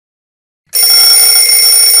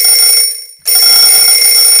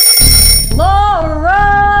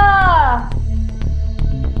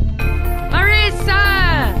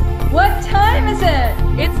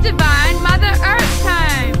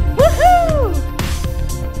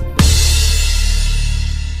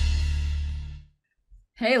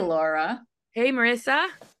Laura. Hey, Marisa.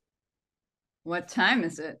 What time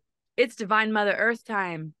is it? It's Divine Mother Earth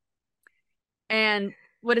time. And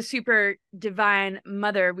what a super divine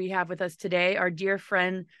mother we have with us today, our dear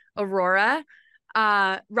friend AuroRa.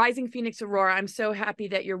 Rising Phoenix AuroRa, I'm so happy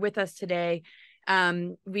that you're with us today.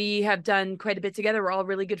 We have done quite a bit together. We're all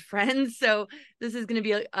really good friends. So this is going to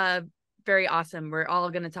be very awesome. We're all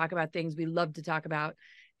going to talk about things we love to talk about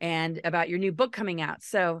and about your new book coming out.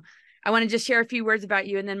 So I want to just share a few words about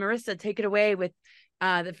you. And then Marisa, take it away with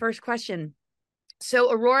the first question.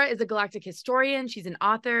 So AuroRa is a galactic historian. She's an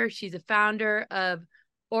author. She's a founder of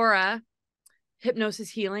Aura, Hypnosis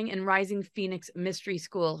Healing, and Rising Phoenix Mystery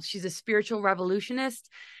School. She's a spiritual revolutionist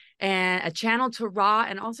and a channel to Ra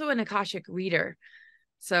and also an Akashic reader.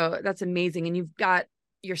 So that's amazing. And you've got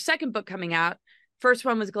your second book coming out. First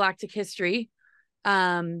one was Galactic History.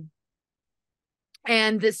 And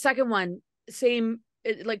the second one, same,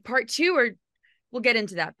 like part two, or we'll get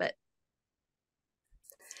into that, but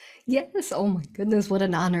Yes. Oh my goodness, what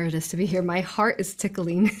an honor it is to be here. My heart is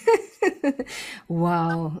tickling.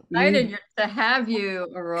 Wow. Excited to have you,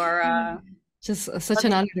 Aurora. Just such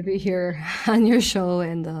an honor to be here on your show,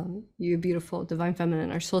 and you beautiful divine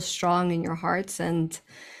feminine are so strong in your hearts, and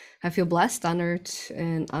I feel blessed, honored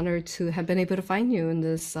to have been able to find you in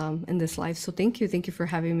this life. So thank you for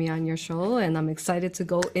having me on your show, and I'm excited to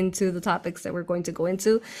go into the topics that we're going to go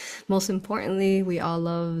into. Most importantly, we all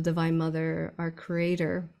love Divine Mother, our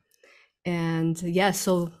creator. And yes,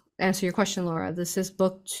 so answer your question, Laura, this is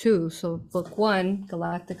book 2. So book 1,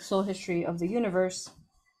 Galactic Soul History of the Universe,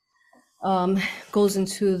 goes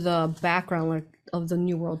into the background of the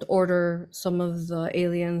New World Order, some of the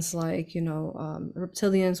aliens,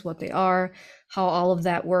 reptilians, what they are, how all of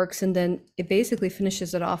that works. And then it basically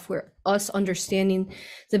finishes it off with us understanding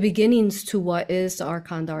the beginnings to what is the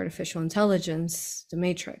Archon, the artificial intelligence, the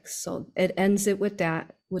Matrix. So it ends it with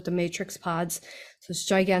that, with the Matrix pods. So it's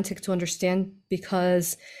gigantic to understand,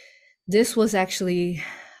 because this was actually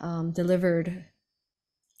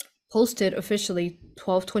posted officially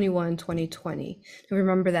 12/21/2020. If we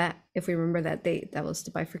remember that date, that was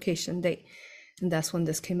the bifurcation date, and that's when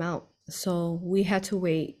this came out. So we had to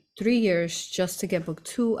wait 3 years just to get book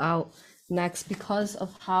 2 out next, because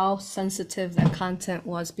of how sensitive that content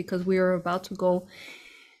was, because we were about to go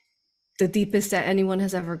the deepest that anyone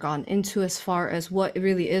has ever gone into, as far as what it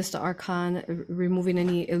really is, the Archon, removing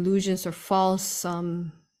any illusions or false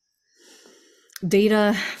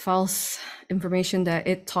data, false information that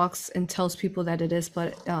it talks and tells people that it is.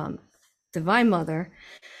 But Divine Mother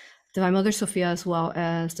Sophia, as well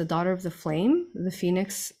as the Daughter of the Flame, the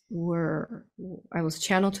Phoenix, I was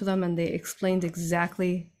channeled to them, and they explained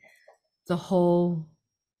exactly the whole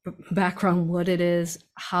background, what it is,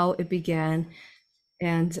 how it began.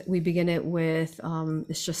 And we begin it with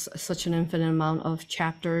it's just such an infinite amount of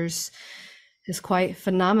chapters. It's quite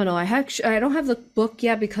phenomenal. I don't have the book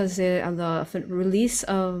yet, because the release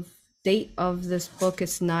of date of this book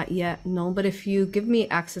is not yet known. But if you give me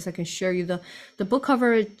access, I can share you the book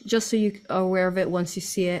cover, just so you are aware of it once you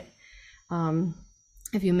see it.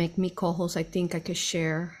 If you make me co-host, I think I could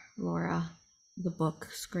share, Laura, the book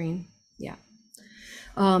screen. Yeah.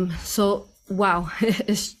 So wow,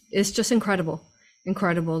 it's just incredible,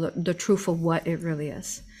 the truth of what it really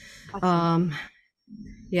is. awesome.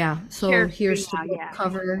 Yeah, so here's the book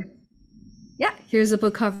cover. Yeah, here's the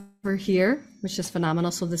book cover here, which is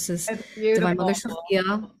phenomenal. So this is Divine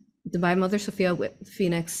Mother Sophia with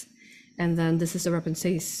Phoenix, and then this is a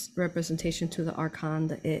representation to the Archon,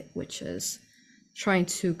 the It, which is trying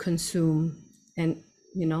to consume and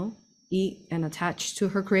eat and attach to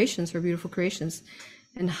her creations, her beautiful creations,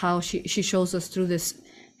 and how she shows us through this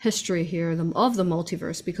history here of the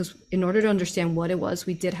multiverse, because in order to understand what it was,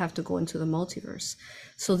 we did have to go into the multiverse.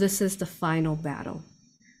 So this is the final battle.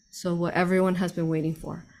 So what everyone has been waiting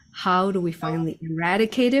for. How do we finally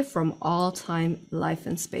eradicate it from all time, life,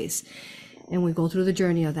 and space? And we go through the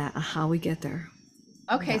journey of that, how we get there.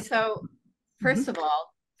 Okay, so first of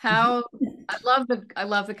all, I love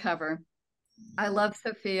the cover. I love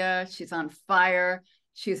Sophia. She's on fire.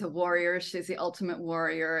 She's a warrior. She's the ultimate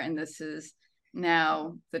warrior, and this is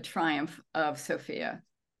now the triumph of Sophia.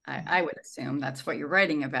 I would assume that's what you're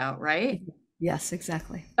writing about, right? Yes,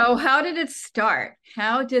 exactly. So how did it start?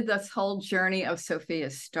 How did this whole journey of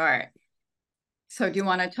Sophia start? So do you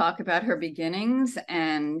want to talk about her beginnings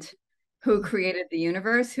and who created the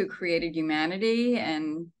universe, who created humanity,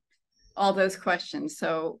 and all those questions?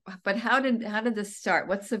 So, but how did this start?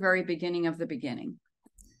 What's the very beginning of the beginning?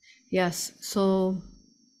 Yes. So,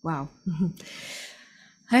 wow.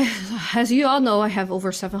 As you all know, I have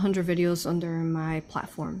over 700 videos under my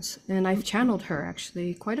platforms, and I've channeled her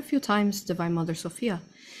actually quite a few times, Divine Mother Sophia.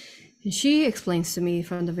 And she explains to me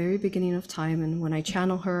from the very beginning of time, and when I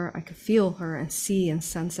channel her, I can feel her and see and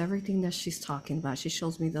sense everything that she's talking about. She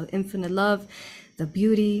shows me the infinite love, the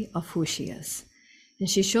beauty of who she is. And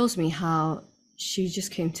she shows me how she just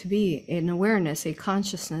came to be an awareness, a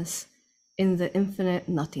consciousness in the infinite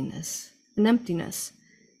nothingness, an emptiness.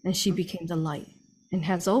 And she became the light and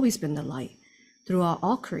has always been the light throughout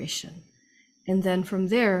all creation. And then from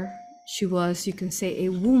there, she was, you can say, a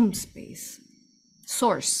womb space.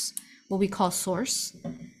 Source, what we call source,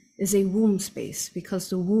 is a womb space because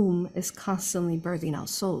the womb is constantly birthing out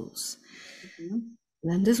souls. Mm-hmm.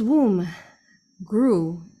 Then this womb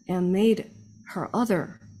grew and made her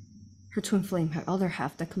twin flame, her other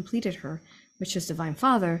half that completed her, which is Divine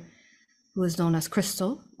Father, who is known as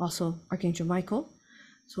Crystal, also Archangel Michael.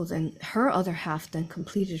 So then her other half then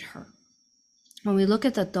completed her. When we look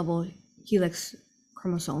at the double helix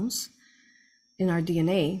chromosomes in our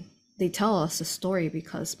DNA, they tell us a story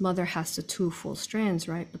because mother has the two full strands,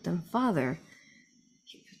 right? But then father,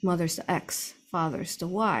 mother's the X, father's the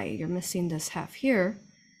Y. You're missing this half here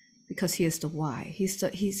because he is the Y.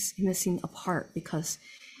 He's missing a part because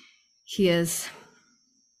he is,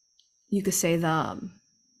 you could say, the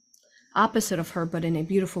opposite of her, but in a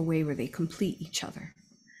beautiful way where they complete each other.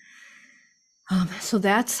 So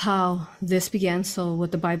that's how this began. So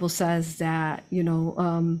what the Bible says that, Eve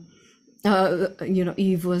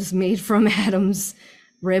was made from Adam's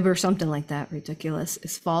rib or something like that, ridiculous,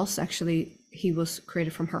 is false. Actually, he was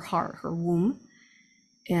created from her heart, her womb.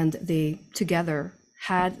 And they together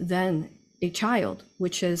had then a child,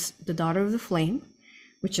 which is the daughter of the flame,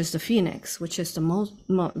 which is the phoenix, which is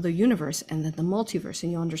the universe, and then the multiverse.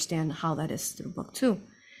 And you understand how that is through book 2.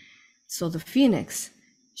 So the phoenix,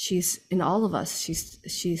 she's in all of us.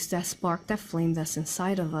 She's that spark, that flame that's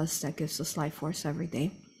inside of us that gives us life force every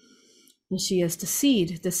day. And she is the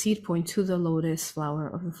seed point to the lotus flower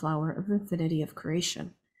of the flower of infinity of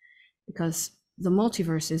creation. Because the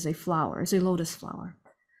multiverse is a flower, is a lotus flower,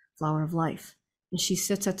 flower of life. And she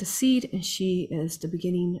sits at the seed, and she is the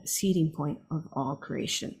beginning seeding point of all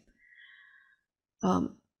creation.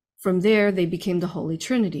 From there, they became the Holy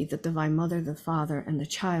Trinity, the Divine Mother, the Father, and the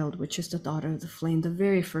Child, which is the daughter of the flame, the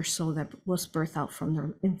very first soul that was birthed out from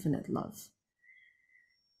their infinite love.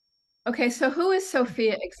 Okay, so who is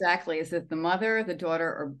Sophia exactly? Is it the mother, the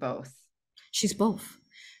daughter, or both? She's both.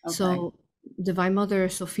 Okay. So Divine Mother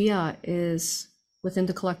Sophia is within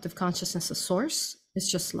the collective consciousness of source.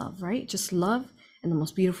 It's just love, right? Just love and the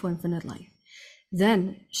most beautiful infinite light.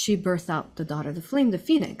 Then she birthed out the daughter of the flame, the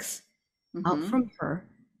phoenix, out from her,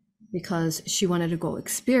 because she wanted to go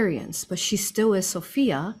experience, but she still is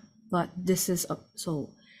Sophia, but this is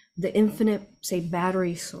so the infinite, say,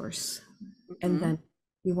 battery source. And then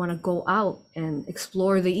you want to go out and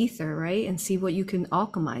explore the ether, right? And see what you can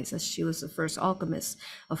alchemize, as she was the first alchemist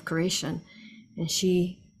of creation. And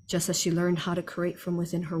she, just as she learned how to create from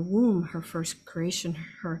within her womb, her first creation,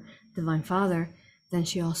 her Divine Father, then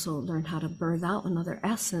she also learned how to birth out another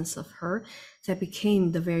essence of her that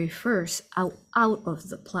became the very first out of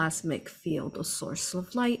the plasmic field, the source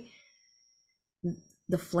of light,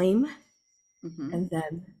 the flame. And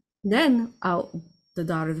then out the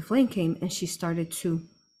daughter of the flame came, and she started to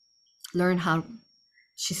learn how,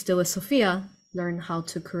 she still is Sophia, learn how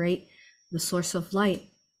to create the source of light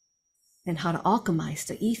and how to alchemize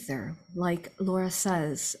the ether. Like Laura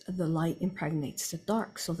says, the light impregnates the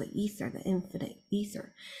dark. So the ether, the infinite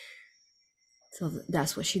ether. So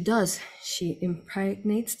that's what she does. She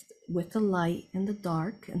impregnates with the light and the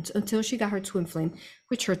dark until she got her twin flame,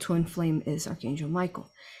 which her twin flame is Archangel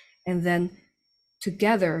Michael. And then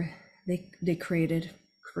together they created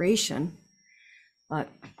creation. But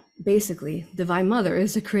basically, Divine Mother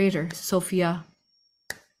is the creator, Sophia.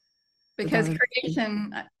 Because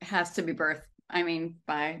creation has to be birthed,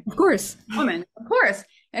 by of course, woman. Of course.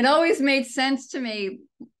 It always made sense to me.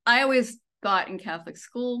 I always thought in Catholic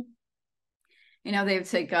school, they would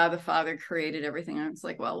say God the Father created everything. I was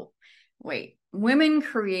like, well, wait, women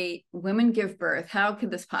create, women give birth. How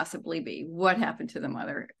could this possibly be? What happened to the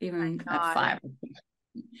mother, even at 5?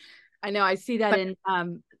 I know, I see that in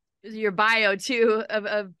your bio too,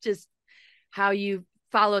 of just how you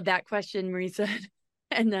followed that question, Marisa.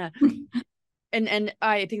 And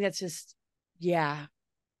I think that's just,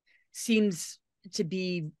 seems to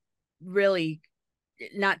be really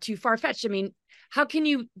not too far-fetched. How can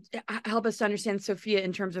you help us to understand Sophia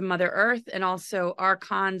in terms of Mother Earth and also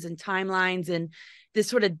archons and timelines and this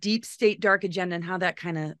sort of deep state dark agenda and how that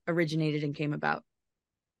kind of originated and came about?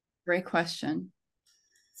 Great question.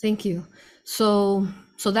 Thank you. So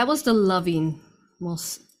So that was the loving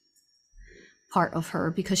most part of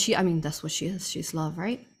her, because she, I mean, that's what she is. She's love,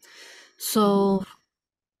 right? So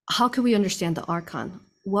how can we understand the Archon?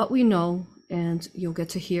 What we know, and you'll get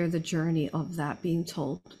to hear the journey of that being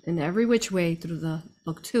told in every which way through the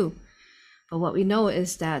book too. But what we know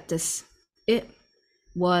is that this, it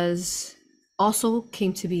was also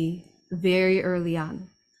came to be very early on.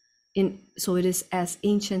 So it is as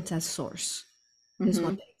ancient as Source, is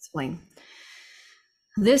what they explain.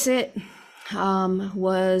 This it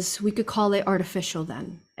was, we could call it artificial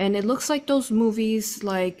then. And it looks like those movies,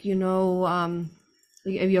 like, you know, have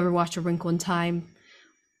you ever watched A Wrinkle in Time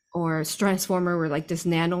or Transformer, where like this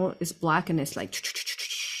nano is black and it's like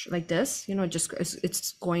this, you know, just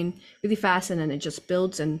it's going really fast, and then it just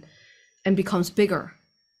builds and becomes bigger.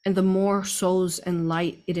 And the more souls and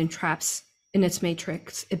light it entraps in its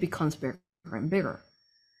matrix, it becomes bigger and bigger.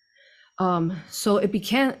 So it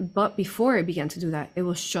began, but before it began to do that, it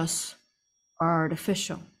was just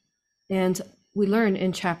artificial. And we learn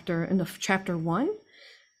in chapter 1,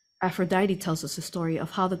 Aphrodite tells us the story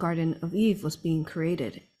of how the Garden of Eve was being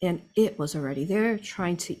created, and it was already there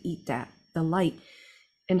trying to eat the light,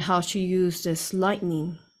 and how she used this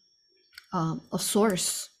lightning, a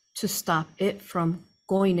source, to stop it from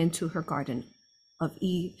going into her Garden of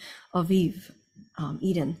Eve,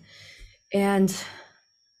 Eden. And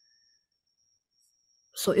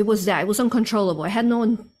so it was uncontrollable. It had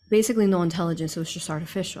basically no intelligence. It was just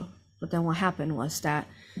artificial. But then what happened was that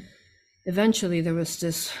eventually there was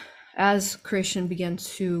this, as creation began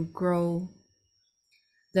to grow,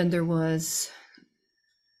 then there was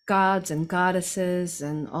gods and goddesses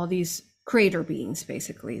and all these creator beings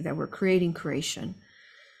basically that were creating creation.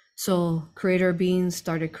 So creator beings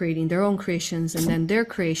started creating their own creations, and then their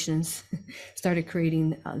creations started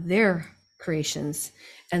creating their creations.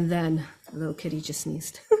 And then the little kitty just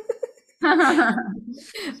sneezed. And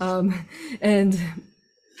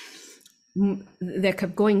that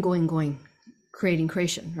kept going, creating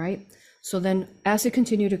creation, right? So then as it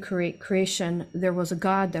continued to create creation, there was a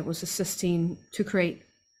god that was assisting to create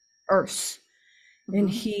Earth. And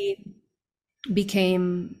he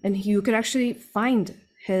became, and you could actually find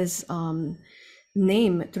his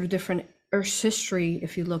name through different Earth history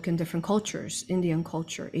if you look in different cultures, Indian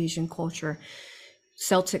culture, Asian culture,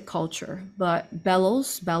 Celtic culture. But Bello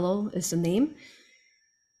is the name.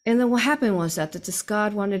 And then what happened was that this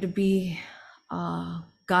god wanted to be a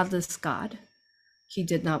godless god. He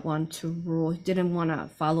did not want to rule. He didn't want to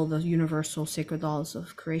follow the universal sacred laws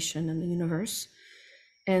of creation and the universe.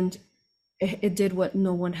 And it did what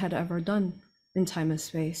no one had ever done in time and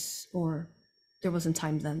space, or there wasn't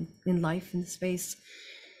time then in life, in space.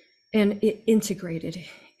 And it integrated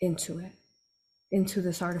into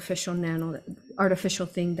this artificial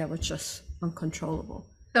thing that was just uncontrollable.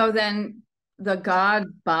 So then the god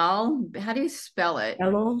Baal, how do you spell it?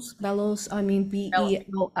 Bellows, I mean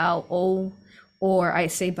Bello, or I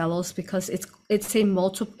say Bellows because it's a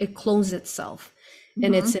multiple, it clones itself,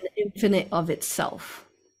 and it's an infinite of itself.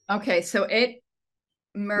 Okay, so it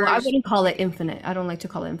merged. Well, I wouldn't call it infinite. I don't like to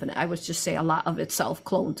call it infinite. I would just say a lot of itself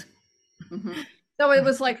cloned. So it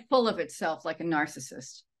was like full of itself, like a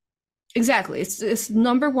narcissist. Exactly. It's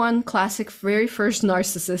number one classic, very first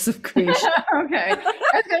narcissist of creation. Okay. I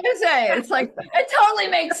was going to say, it's like, it totally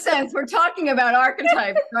makes sense. We're talking about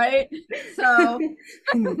archetypes, right? So,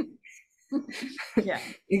 yeah.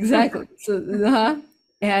 Exactly. So,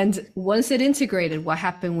 and once it integrated, what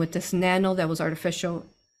happened with this nano that was artificial,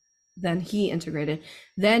 then he integrated.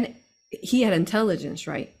 Then he had intelligence,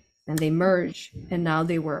 right? And they merged, and now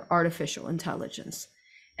they were artificial intelligence.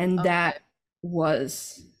 And that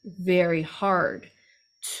was very hard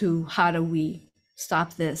to, how do we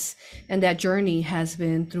stop this? And that journey has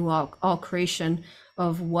been throughout all creation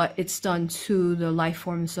of what it's done to the life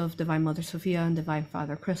forms of Divine Mother Sophia and Divine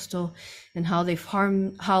Father Crystal, and how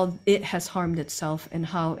how it has harmed itself, and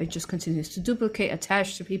how it just continues to duplicate,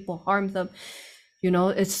 attach to people, harm them. You know,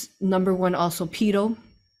 it's number one also pedo,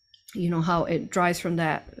 you know, how it drives from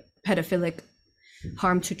that pedophilic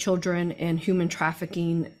harm to children and human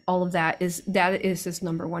trafficking. All of that is its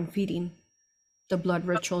number one feeding. The blood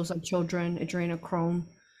rituals of children, adrenochrome.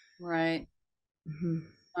 Right.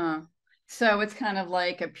 So it's kind of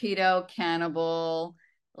like a pedo, cannibal,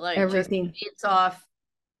 like everything. Just eats off.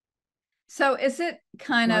 So is it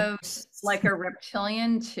kind of like a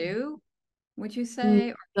reptilian too, would you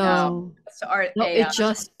say? No, it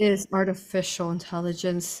just is artificial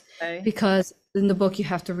intelligence. Because in the book you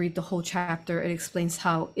have to read the whole chapter. It explains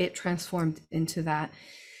how it transformed into that.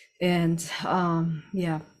 And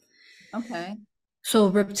yeah. Okay. So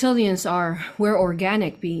reptilians we're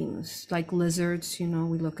organic beings, like lizards, you know,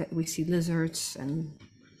 we see lizards and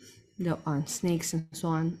on snakes and so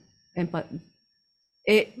on. And but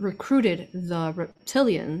it recruited the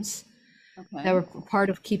reptilians that were part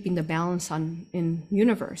of keeping the balance in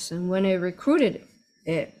universe. And when it recruited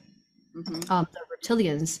it, the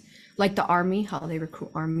reptilians, like the army, how they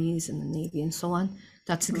recruit armies and the navy and so on,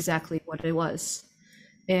 that's exactly what it was.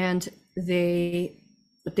 And but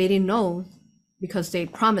they didn't know, because they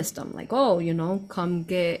promised them, like, oh, you know, come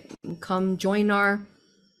join our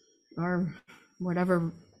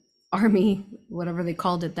whatever army, whatever they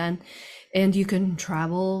called it then, and you can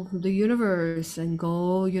travel the universe and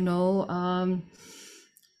go, you know,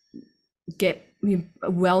 get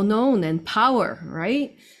well known and power,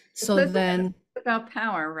 right? So then it's about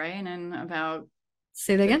power, right? And about,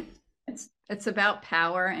 say that again. It's about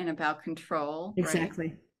power and about control.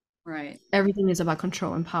 Exactly. Right. Everything is about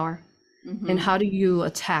control and power. And how do you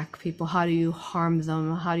attack people? How do you harm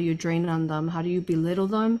them? How do you drain on them? How do you belittle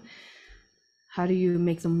them? How do you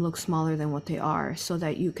make them look smaller than what they are, so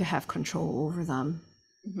that you can have control over them?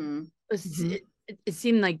 It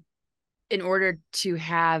seemed like in order to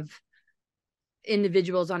have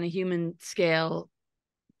individuals on a human scale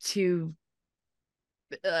to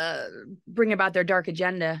bring about their dark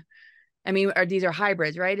agenda, I mean, these are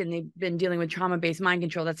hybrids, right? And they've been dealing with trauma-based mind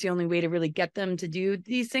control. That's the only way to really get them to do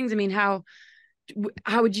these things. I mean, how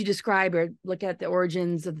would you describe or look at the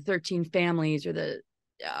origins of the 13 families, or the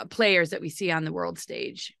players that we see on the world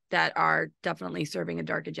stage that are definitely serving a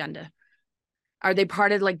dark agenda? Are they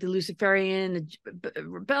part of like the Luciferian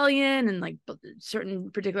rebellion and like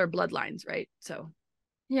certain particular bloodlines, right? So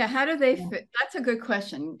yeah, how do they fit? That's a good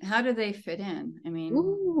question. How do they fit in? I mean,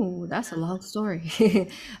 ooh, that's a long story.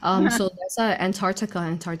 So that's Antarctica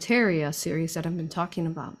and Tartaria series that I've been talking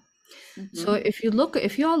about. So if you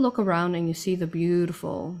all look around and you see the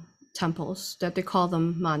beautiful temples, that they call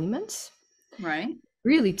them monuments, right?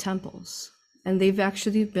 Really temples, and they've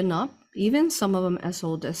actually been up, even some of them as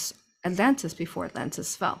old as Atlantis, before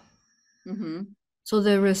Atlantis fell. So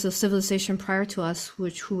there was a civilization prior to us who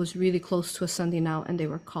was really close to ascending out, and they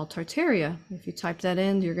were called Tartaria. If you type that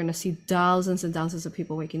in, you're going to see thousands and thousands of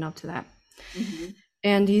people waking up to that.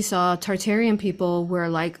 And these Tartarian people were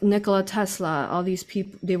like Nikola Tesla. All these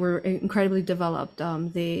people, they were incredibly developed.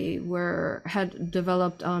 They had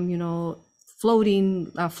developed, you know,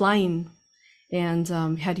 flying, and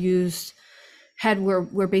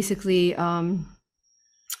were basically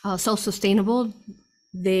self-sustainable.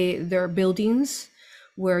 Their buildings,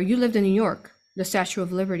 where you lived in New York, the Statue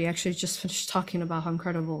of Liberty, actually just finished talking about how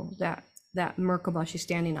incredible that Merkaba she's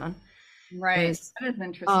standing on. Right. That is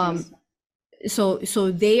interesting.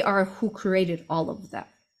 So they are who created all of that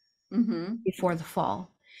before the fall.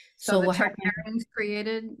 So what Tartarians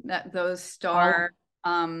created those star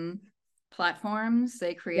platforms,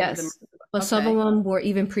 they created them. But some of them were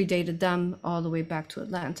even predated them all the way back to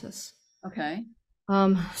Atlantis.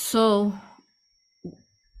 So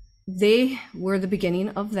they were the beginning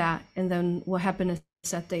of that, and then what happened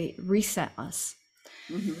is that they reset us,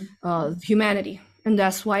 humanity, and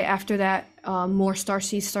that's why after that more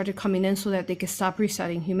starseeds started coming in, so that they could stop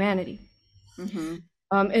resetting humanity.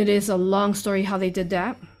 It is a long story how they did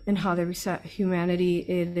that and how they reset humanity.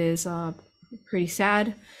 It is pretty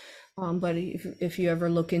sad, but if you ever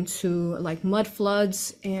look into like mud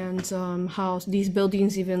floods and how these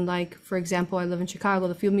buildings, even like, for example, I live in Chicago,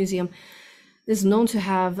 the Field Museum is known to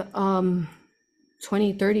have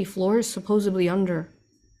 20, 30 floors supposedly under,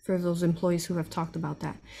 for those employees who have talked about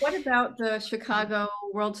that. What about the Chicago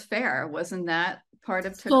World's Fair? Wasn't that part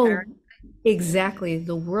of Tartaria? So, exactly,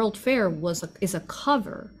 the World Fair is a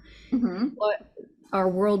cover. But our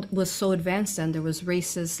world was so advanced then, there was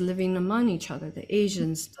races living among each other, the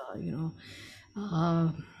Asians,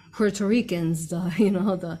 Puerto Ricans,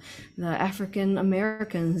 the African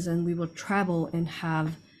Americans, and we would travel and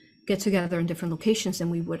get together in different locations,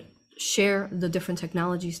 and we would share the different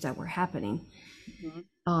technologies that were happening.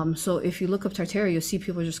 So if you look up Tartaria, you'll see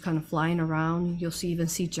people just kind of flying around. You'll even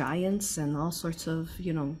see giants and all sorts of,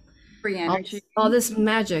 free energy, all this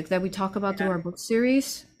magic that we talk about through our book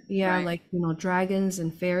series. Like, dragons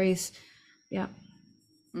and fairies.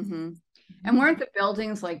 And weren't the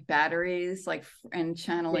buildings like batteries, like, and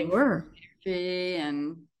channeling they were energy,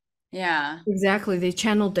 and exactly, they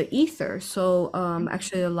channeled the ether. So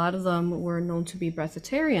actually a lot of them were known to be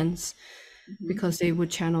breatharians, because they would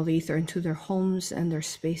channel the ether into their homes and their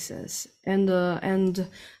spaces. And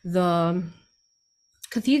the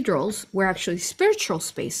cathedrals were actually spiritual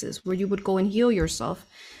spaces where you would go and heal yourself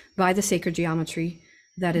by the sacred geometry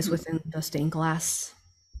that is within the stained glass,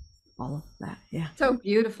 all of that. So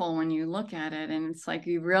beautiful when you look at it, and it's like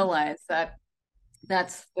you realize that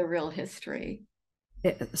that's the real history.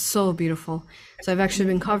 It's so beautiful. So I've actually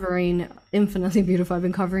been covering Infinitely Beautiful. I've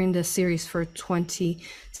been covering this series for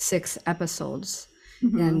 26 episodes,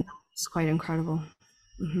 and it's quite incredible.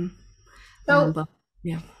 So, But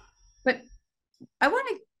yeah. but I want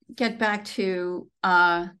to get back to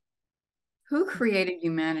who created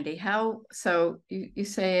humanity? How, so you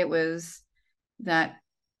say it was that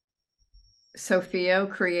Sophia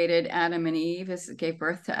created Adam and Eve, gave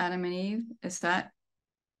birth to Adam and Eve? Is that?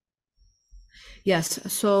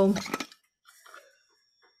 Yes. So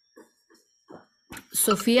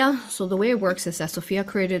Sophia, so the way it works is that Sophia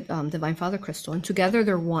created Divine Father Crystal, and together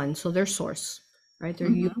they're one. So they're source, right? They're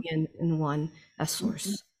union in one as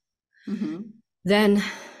source. Then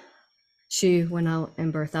she went out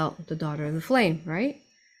and birthed out the daughter of the flame, right?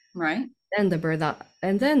 Right. And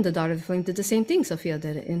then the daughter of the flame did the same thing Sophia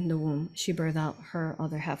did in the womb. She birthed out her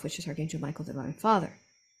other half, which is Archangel Michael, Divine Father.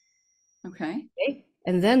 Okay.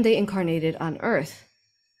 And then they incarnated on Earth.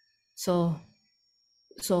 So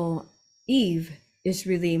Eve is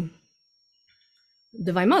really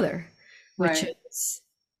Divine Mother, which is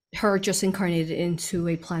her just incarnated into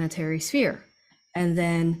a planetary sphere. And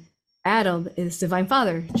then Adam is Divine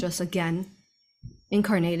Father, just again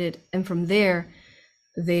incarnated. And from there,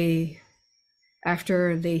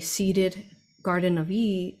 after they seeded Garden of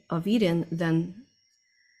Eden, then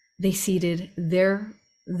they seeded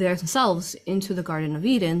themselves into the Garden of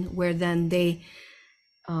Eden, where then they,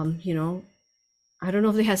 I don't know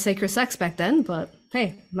if they had sacred sex back then, but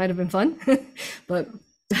hey, might have been fun. But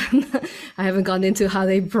I haven't gone into how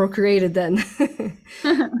they procreated then.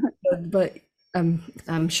 but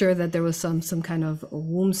I'm sure that there was some kind of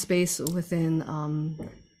womb space within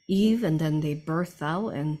Eve, and then they birthed out,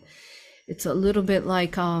 and it's a little bit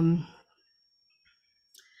like the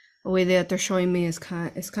way that they're showing me is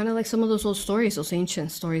kind of like some of those old stories, those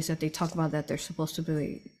ancient stories that they talk about, that they're supposed to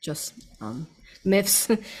be just myths,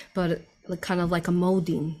 but kind of like a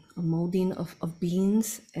molding of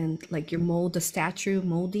beings, and like you mold the statue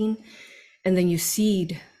molding, and then you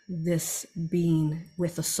seed this being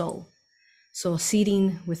with a soul. So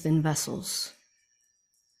seeding within vessels.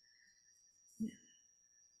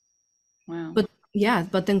 Wow.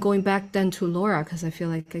 But then going back then to Laura, because I feel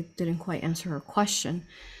like I didn't quite answer her question.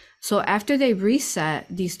 So after they reset,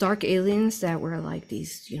 these dark aliens that were like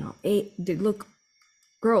these, they look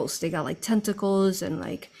gross. They got like tentacles and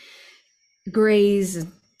like grays,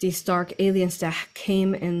 these dark aliens that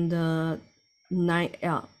came in the late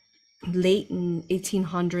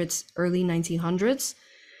 1800s, early 1900s.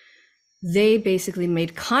 They basically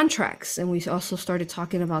made contracts, and we also started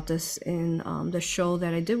talking about this in the show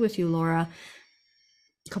that I did with you, Laura,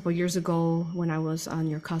 a couple of years ago when I was on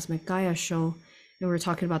your Cosmic Gaia show, and we were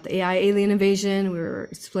talking about the AI alien invasion. We were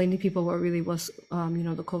explaining to people what really was,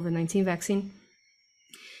 the COVID-19 vaccine.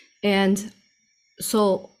 And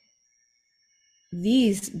so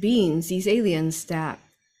these beings, these aliens that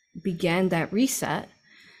began that reset,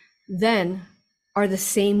 then are the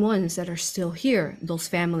same ones that are still here, those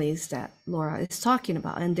families that Laura is talking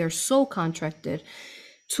about. And they're so contracted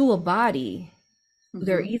to a body.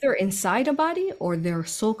 They're either inside a body, or they're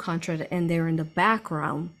so contracted and they're in the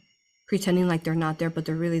background pretending like they're not there, but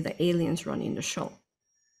they're really the aliens running the show.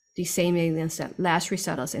 These same aliens that last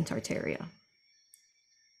reset us in Tartaria.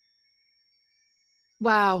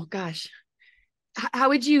 Wow, gosh. How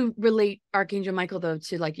would you relate Archangel Michael, though,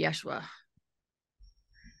 to like Yeshua?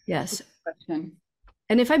 Yes. Question.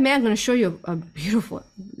 And if I may, I'm going to show you a beautiful,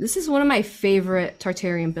 this is one of my favorite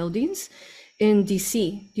Tartarian buildings in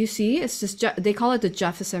DC. Do you see? It's just, they call it the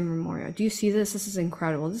Jefferson Memorial. Do you see this? This is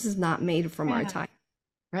incredible. This is not made from our time.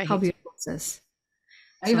 Right. How beautiful is this?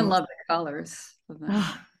 I even love the colors of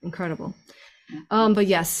that. Incredible. But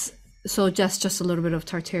yes, so just a little bit of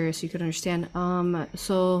Tartaria so you could understand.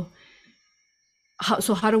 So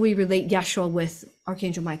how do we relate Yeshua with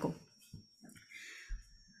Archangel Michael?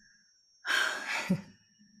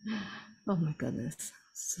 Oh my goodness.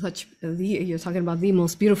 You're talking about the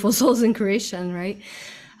most beautiful souls in creation, right?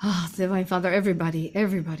 Oh, Divine Father, everybody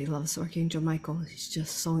loves Archangel Michael. He's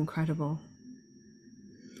just so incredible.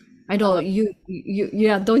 I know you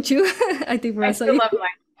yeah, don't you? I think Marisa, I love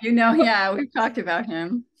Mike. We've talked about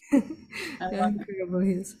him. Incredible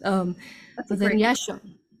he is. But then Yeshua.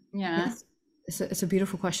 Yeah. Yes, it's a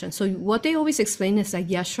beautiful question. So what they always explain is that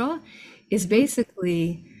Yeshua is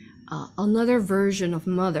basically another version of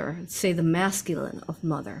mother, say the masculine of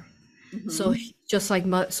mother. So just like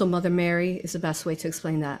Mother Mary is the best way to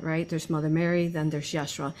explain that, right? There's Mother Mary, then there's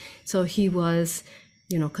Yeshua. So he was,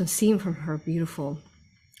 conceived from her beautiful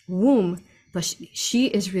womb, but she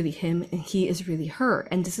is really him and he is really her.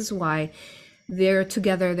 And this is why they're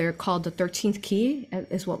together. They're called the 13th key,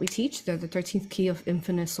 is what we teach. They're the 13th key of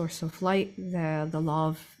infinite source of light, the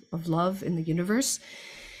law of love in the universe.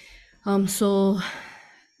 So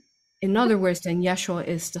in other words, then Yeshua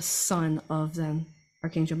is the son of then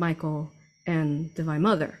Archangel Michael and Divine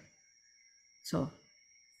Mother. So,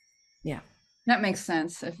 yeah. That makes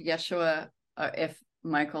sense. If Yeshua, if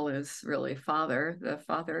Michael is really father, the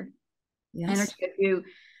father energy, if you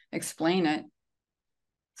explain it.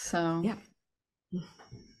 So, yeah.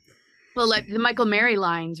 Well, like the Michael Mary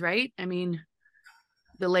lines, right? I mean,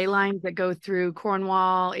 the ley lines that go through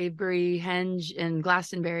Cornwall, Avebury, Henge, and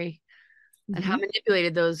Glastonbury, and how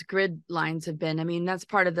manipulated those grid lines have been. I mean, that's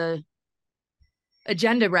part of the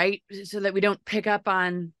agenda, right? So that we don't pick up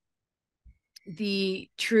on the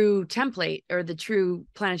true template or the true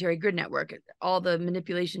planetary grid network, all the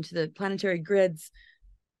manipulation to the planetary grids.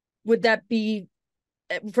 Would that be,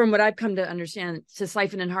 from what I've come to understand, to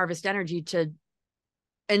siphon and harvest energy to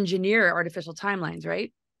engineer artificial timelines,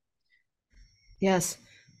 right? Yes.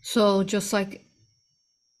 So just like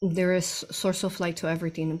there is source of light to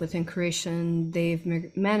everything within creation, they've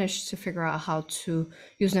managed to figure out how to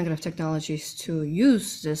use negative technologies to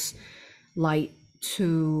use this light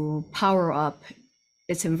to power up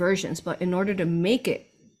its inversions. But in order to make it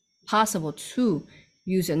possible to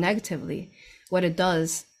use it negatively, what it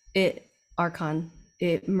does, it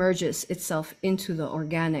merges itself into the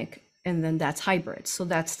organic, and then that's hybrid. So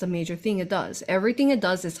that's the major thing it does. Everything it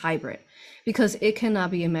does is hybrid, because it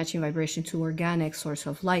cannot be a matching vibration to organic source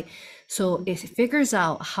of light. So it figures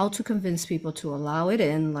out how to convince people to allow it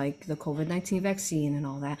in, like the COVID-19 vaccine and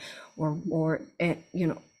all that, or you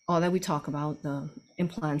know, all that we talk about, the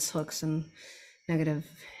implants, hooks, and negative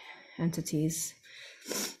entities.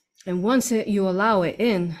 And once you allow it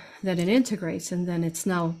in, then it integrates, and then it's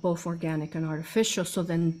now both organic and artificial. So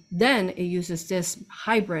then it uses this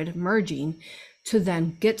hybrid merging to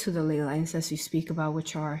then get to the ley lines, as you speak about,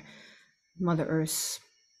 which are Mother Earth's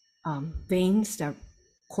veins that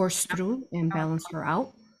course through and balance her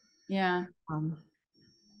out. Yeah.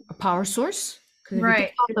 A power source. Because if you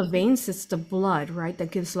think about the veins, it's the blood, right,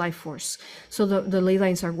 that gives life force. So the ley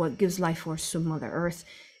lines are what gives life force to Mother Earth.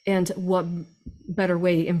 And what better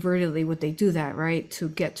way invertedly would they do that, right, to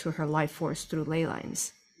get to her life force through ley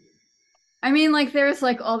lines? I mean, like, there's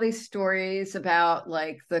like all these stories about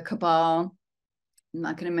like the cabal. I'm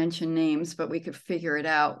not going to mention names, but we could figure it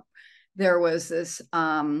out. There was this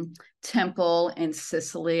temple in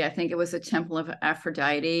Sicily. I think it was a temple of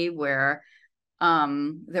Aphrodite, where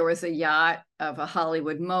there was a yacht of a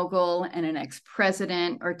Hollywood mogul and an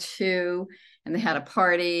ex-president or two, and they had a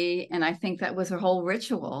party. And I think that was a whole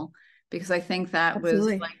ritual, because I think that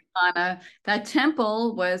Absolutely. Was like that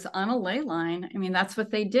temple was on a ley line. I mean, that's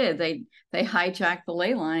what they did. They hijacked the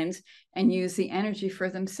ley lines and used the energy for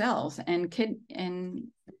themselves. And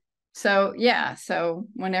so, yeah. So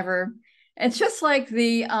whenever, it's just like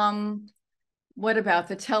the, what about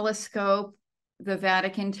the telescope, the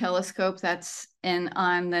Vatican telescope that's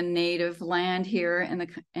on the native land here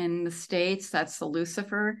in the States? That's the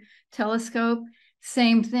Lucifer telescope.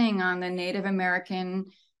 Same thing on the Native American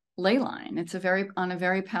ley line. It's on a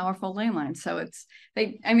very powerful ley line. So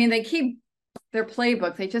they keep their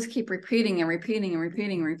playbook. They just keep repeating and repeating and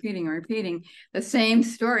repeating and repeating and repeating the same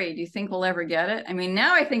story. Do you think we'll ever get it? I mean,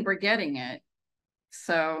 now I think we're getting it.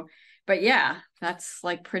 So, but yeah, that's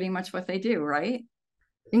like pretty much what they do, right?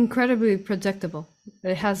 Incredibly predictable.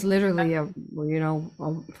 It has literally a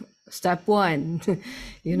step one,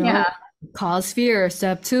 cause fear.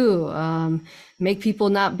 Step two, make people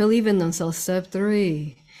not believe in themselves. Step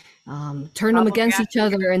three, turn them against each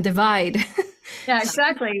other and divide. Yeah,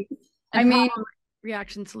 exactly. I mean,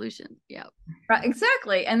 reaction solution. Yeah, right,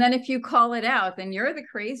 exactly. And then if you call it out, then you're the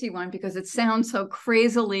crazy one, because it sounds so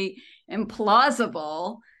crazily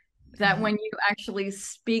implausible that when you actually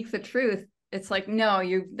speak the truth, it's like, no,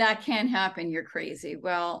 that can't happen. You're crazy.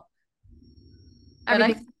 Well,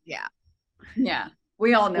 yeah,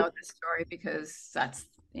 we all know this story, because that's,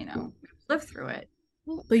 we've lived through it.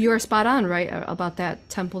 But you are spot on, right, about that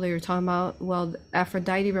temple that you're talking about. Well,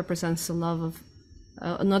 Aphrodite represents the love of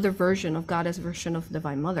another version of goddess version of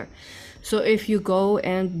Divine Mother. So if you go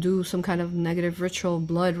and do some kind of negative ritual,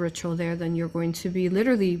 blood ritual there, then you're going to be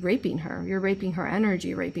literally raping her. You're raping her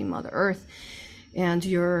energy, raping Mother Earth, and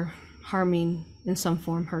you're harming in some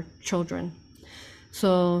form her children.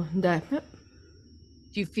 So that. Do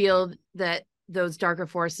you feel that those darker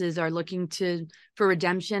forces are looking for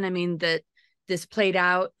redemption? I mean, that this played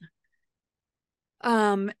out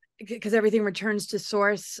because everything returns to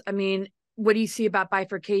source. I mean, what do you see about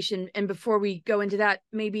bifurcation? And before we go into that,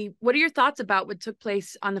 maybe what are your thoughts about what took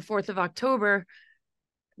place on the 4th of October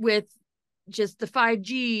with just the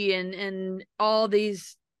 5G and all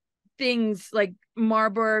these things like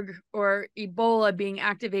Marburg or Ebola being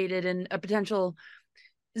activated and a potential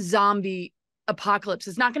zombie apocalypse.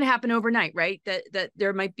 It's not going to happen overnight, right? That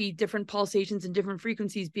there might be different pulsations and different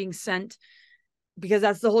frequencies being sent, because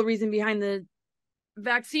that's the whole reason behind the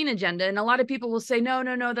vaccine agenda. And a lot of people will say,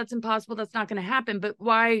 no, that's impossible. That's not going to happen. But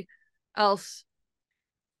why else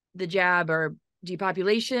the jab or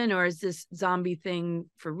depopulation? Or is this zombie thing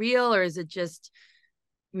for real? Or is it just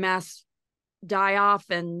mass die off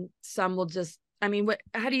and some will just, I mean,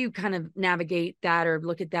 how do you kind of navigate that or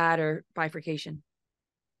look at that or bifurcation?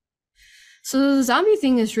 So the zombie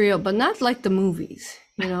thing is real, but not like the movies,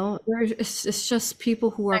 you know. It's just people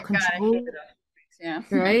who are controlled. Yeah.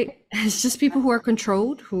 Right? It's just people who are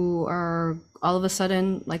controlled, who are all of a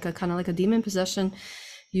sudden like a kind of like a demon possession.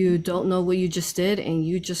 You don't know what you just did and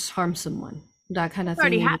you just harm someone. That kind of It's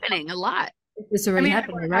thing. already happening a lot. It's already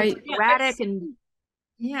happening, right? Erratic and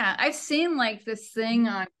yeah, I've seen like this thing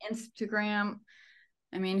on Instagram.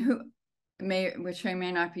 I mean, which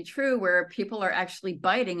may not be true, where people are actually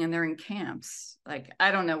biting and they're in camps. Like,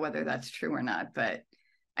 I don't know whether that's true or not, but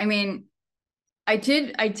I mean, I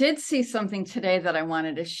did see something today that I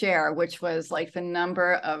wanted to share, which was like the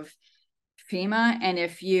number of FEMA, and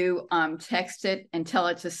if you text it and tell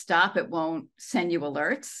it to stop, it won't send you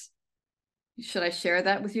alerts. Should I share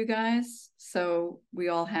that with you guys so we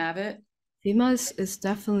all have it? FEMA is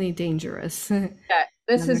definitely dangerous. Yeah,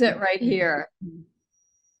 this is it right here.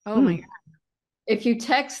 oh my God. If you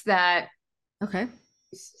text that, okay,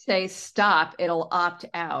 say stop, it'll opt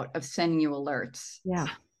out of sending you alerts. Yeah.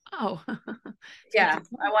 Oh. Yeah,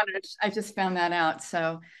 I just found that out.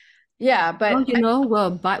 So yeah, but well, you know, well,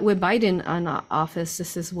 with Biden in office,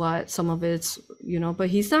 this is what some of it's, you know, but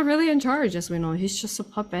he's not really in charge, as we know. He's just a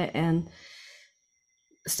puppet, and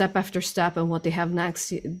step after step and what they have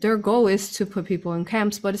next, their goal is to put people in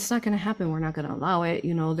camps, but it's not going to happen. We're not going to allow it,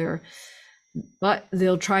 you know. But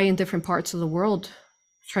they'll try in different parts of the world,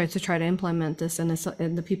 try to implement this, and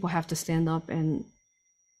the people have to stand up and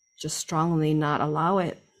just strongly not allow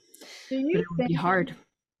it. It would be hard.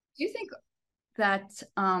 Do you think that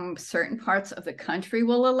certain parts of the country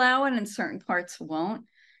will allow it and certain parts won't?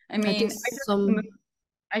 I mean,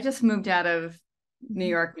 I just moved out of New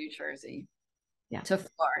York, New Jersey, to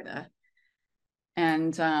Florida,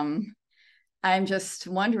 and I'm just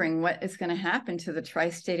wondering what is going to happen to the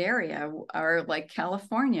tri-state area, or like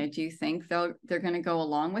California. Do you think they're going to go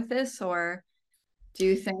along with this, or do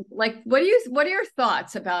you think, like, what are your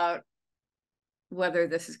thoughts about whether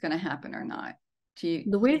this is going to happen or not?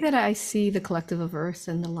 The way that I see the collective of Earth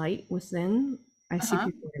and the light within, I see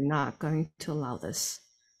people are not going to allow this.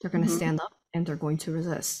 They're going to stand up and they're going to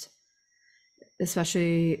resist.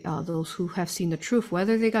 Especially those who have seen the truth,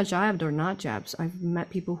 whether they got jabbed or not jabbed. I've met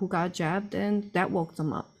people who got jabbed and that woke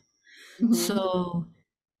them up. So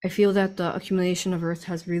I feel that the accumulation of Earth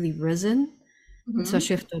has really risen,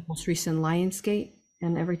 especially after the most recent Lionsgate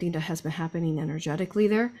and everything that has been happening energetically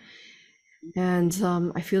there. And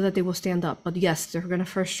I feel that they will stand up. But yes, they're going to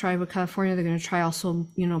first try with California. They're going to try also,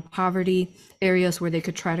 you know, poverty areas where they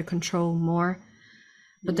could try to control more.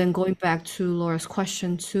 But then going back to Laura's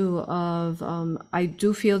question too, of I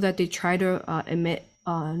do feel that they try to emit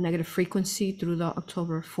negative frequency through the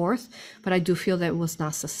October 4th, but I do feel that it was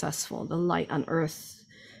not successful. The light on Earth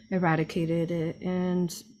eradicated it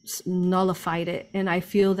and nullified it, and I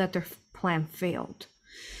feel that their plan failed.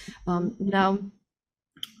 Now,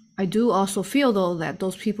 I do also feel though that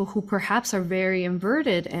those people who perhaps are very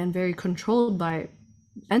inverted and very controlled by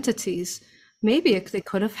entities, maybe they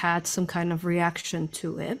could have had some kind of reaction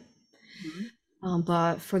to it.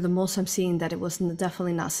 But for the most, I'm seeing that it was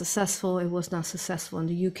definitely not successful. It was not successful in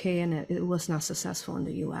the UK, and it was not successful in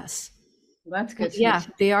the US. That's good. Yeah,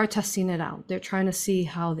 they are testing it out. They're trying to see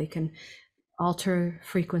how they can alter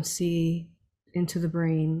frequency into the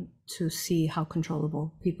brain to see how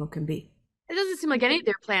controllable people can be. It doesn't seem like any of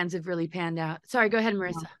their plans have really panned out. Sorry, go ahead,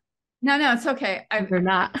 Marisa. No, it's okay. They're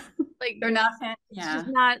not. Like, they're not. It's just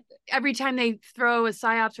not. Every time they throw a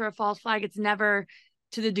psyops or a false flag, it's never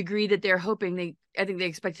to the degree that they're hoping. I think they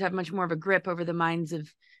expect to have much more of a grip over the minds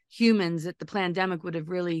of humans that the pandemic would have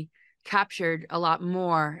really captured a lot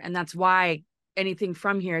more. And that's why anything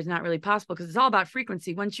from here is not really possible, because it's all about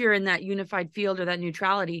frequency. Once you're in that unified field or that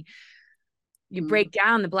neutrality, you break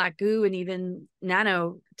down the black goo and even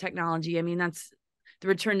nanotechnology. I mean, that's the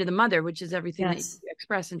return to the mother, which is everything that you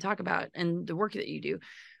express and talk about and the work that you do.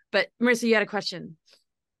 But Marisa, you had a question.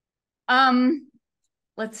 I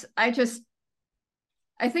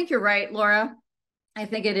think you're right, Laura. I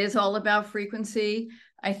think it is all about frequency.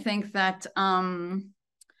 I think that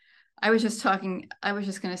I was just going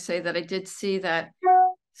to say that I did see that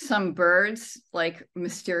some birds like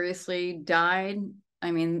mysteriously died.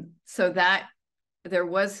 I mean, so that there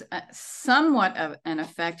was somewhat of an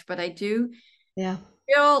effect, but I do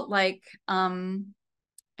feel like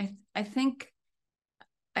I think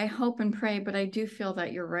I hope and pray, but I do feel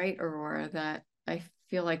that you're right, AuroRa, that I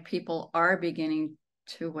feel like people are beginning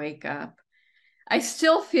to wake up. I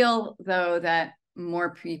still feel, though, that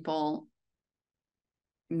more people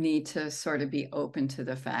need to sort of be open to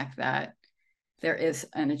the fact that there is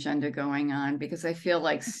an agenda going on, because I feel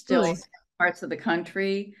like still parts of the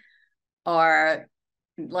country are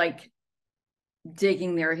like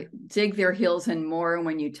dig their heels in more. And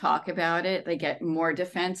when you talk about it, they get more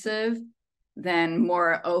defensive than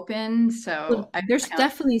more open. So there's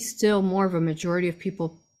definitely still more of a majority of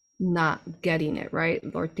people not getting it, right?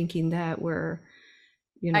 Or thinking that we're,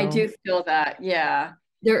 you know. I do feel that, yeah.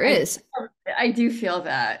 There is. I do feel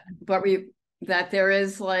that, but that there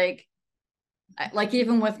is like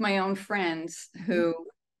even with my own friends who,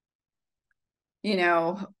 you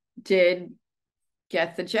know, did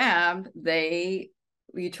get the jab,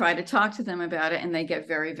 you try to talk to them about it and they get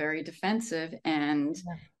very, very defensive and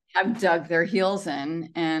have dug their heels in.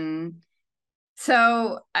 And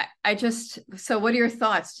so so what are your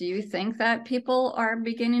thoughts? Do you think that people are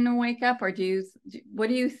beginning to wake up, or what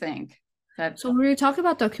do you think? So when we talk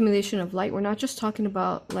about the accumulation of light, we're not just talking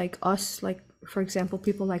about like us, like for example,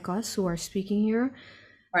 people like us who are speaking here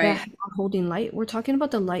that are holding light. We're talking about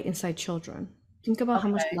the light inside children. Think about how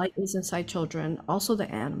much light is inside children, also the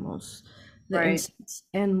animals, the insects,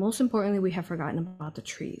 and most importantly, we have forgotten about the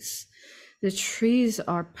trees. The trees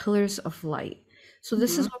are pillars of light. So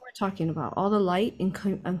this is what we're talking about, all the light in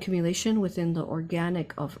accumulation within the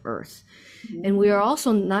organic of Earth. And we are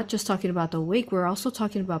also not just talking about the awake, we're also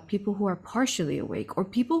talking about people who are partially awake, or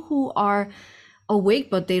people who are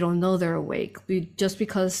awake but they don't know they're awake, just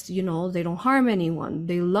because, you know, they don't harm anyone,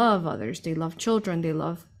 they love others, they love children, they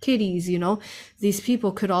love kitties, you know. These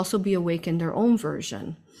people could also be awake in their own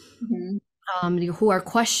version, who are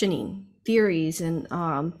questioning theories and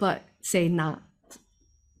but say not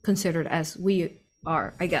considered as we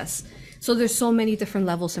are, I guess. So there's so many different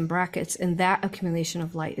levels and brackets, and that accumulation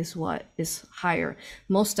of light is what is higher,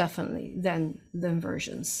 most definitely, than the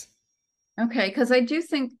inversions. Okay, because I do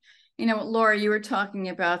think, you know, Laura, you were talking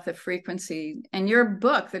about the frequency, and your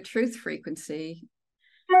book, The Truth Frequency,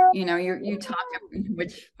 you know, you talk,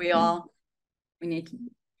 which we need to,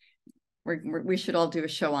 we should all do a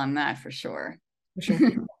show on that for sure.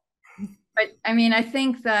 But I mean, I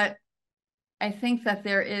think that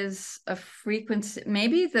there is a frequency,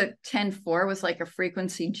 maybe the 10-4 was like a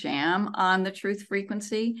frequency jam on the truth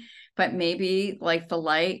frequency, but maybe like the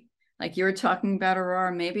light, like you were talking about,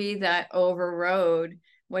 AuroRa, maybe that overrode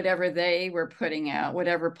whatever they were putting out,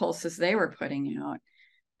 whatever pulses they were putting out.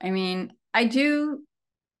 I mean, I do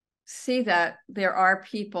see that there are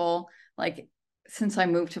people, like since I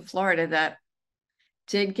moved to Florida, that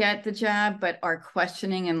did get the jab, but are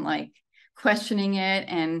questioning it.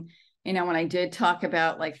 And, you know, when I did talk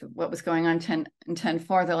about like what was going on in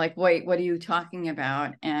 10-4, they're like, wait, what are you talking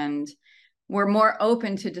about? And we're more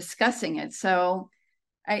open to discussing it. So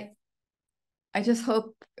I just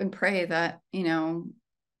hope and pray that, you know,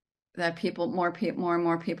 that more and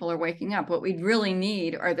more people are waking up. What we really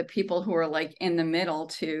need are the people who are like in the middle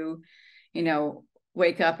to, you know,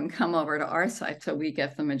 wake up and come over to our side so we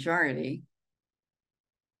get the majority.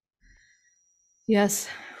 Yes.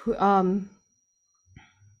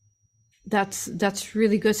 That's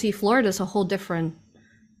really good. See, Florida's a whole different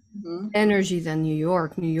energy than New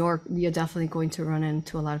York. New York, you're definitely going to run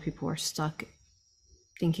into a lot of people who are stuck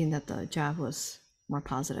thinking that the jab was more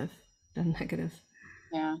positive than negative.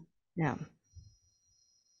 Yeah.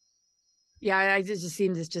 It just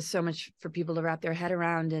seems it's just so much for people to wrap their head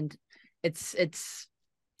around, and it's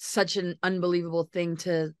such an unbelievable thing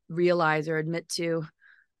to realize or admit to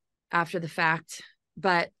after the fact.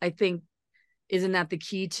 But I think, isn't that the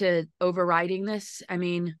key to overriding this? I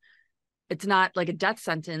mean, it's not like a death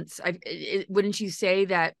sentence. Wouldn't you say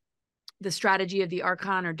that the strategy of the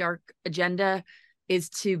Archon or dark agenda is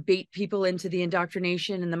to bait people into the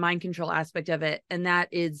indoctrination and the mind control aspect of it? And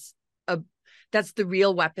that's the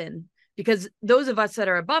real weapon, because those of us that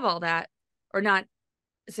are above all that are not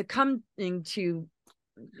succumbing to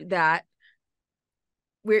that.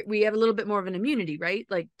 We have a little bit more of an immunity, right?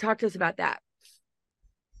 Like, talk to us about that.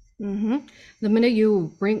 The minute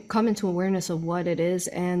you come into awareness of what it is,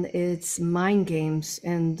 and it's mind games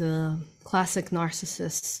and the classic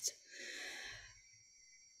narcissist,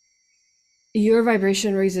 your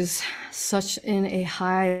vibration raises such in a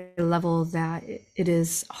high level that it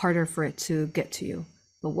is harder for it to get to you.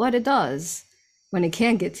 But what it does when it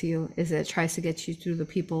can't get to you is it tries to get you through the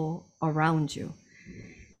people around you.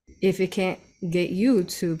 If it can't get you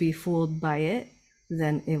to be fooled by it,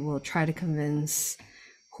 then it will try to convince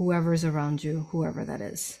whoever's around you, whoever that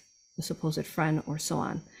is, a supposed friend or so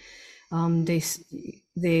on.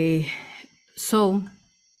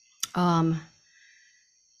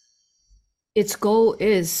 Its goal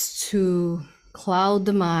is to cloud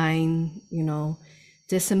the mind,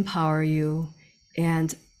 disempower you,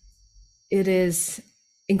 and it is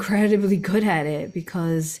incredibly good at it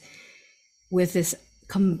because with this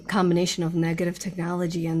combination of negative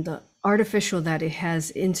technology and the artificial that it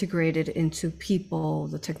has integrated into people,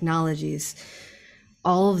 the technologies,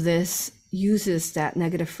 all of this uses that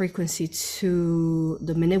negative frequency to,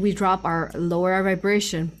 the minute we lower our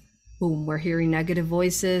vibration, boom, we're hearing negative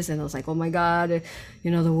voices, and it was like, oh my God,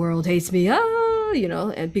 the world hates me,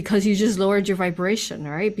 and because you just lowered your vibration,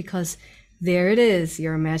 right? Because there it is,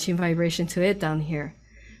 you're matching vibration to it down here.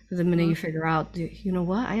 The minute you figure out, you know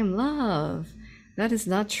what, I am love. That is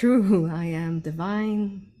not true. I am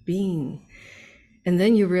divine being. And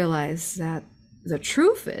then you realize that the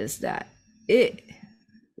truth is that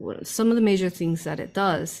some of the major things that it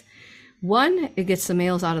does, one, it gets the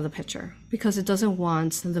males out of the picture because it doesn't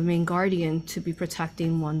want the main guardian to be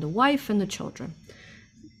protecting the wife and the children.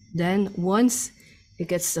 Then once it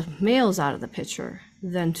gets the males out of the picture,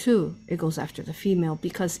 then two, it goes after the female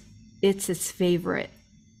because it's its favorite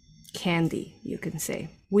candy, you can say.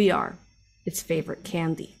 We are its favorite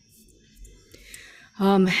candy.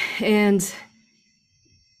 And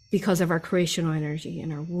because of our creational energy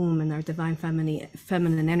in our womb and our divine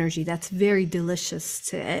feminine energy, that's very delicious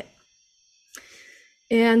to it.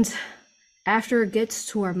 And after it gets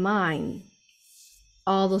to our mind,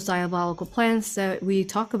 all those diabolical plans that we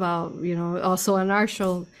talk about, also on our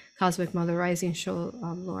show, Cosmic Mother Rising show,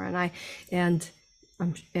 Laura and I, and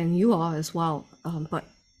you all as well. But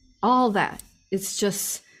all that, it's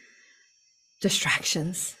just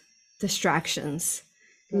distractions.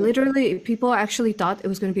 Literally, people actually thought it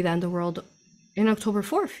was going to be the end of the world in October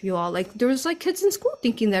 4th, you all. Like, there was like kids in school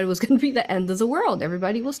thinking that it was going to be the end of the world.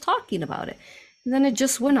 Everybody was talking about it. And then it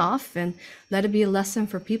just went off, and let it be a lesson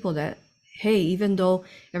for people that, hey, even though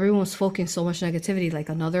everyone was focusing so much negativity, like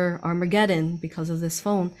another Armageddon because of this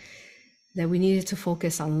phone, that we needed to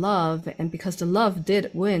focus on love. And because the love did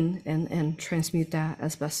win, and transmute that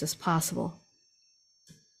as best as possible.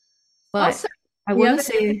 But also, I want to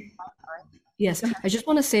say, yes, I just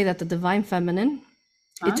want to say that the divine feminine,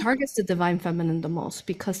 it targets the divine feminine the most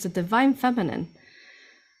because the divine feminine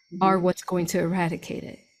are what's going to eradicate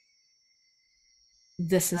it.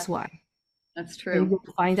 This is why. That's true. And you'll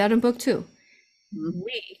find out in book 2.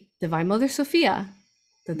 We, Divine Mother Sophia,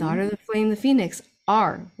 the daughter of the flame, the phoenix,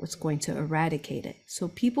 are what's going to eradicate it. So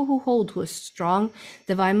people who hold to a strong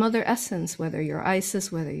Divine Mother essence, whether you're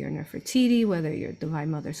Isis, whether you're Nefertiti, whether you're Divine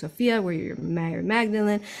Mother Sophia, whether you're Mary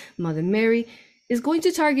Magdalene, Mother Mary, is going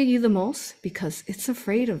to target you the most because it's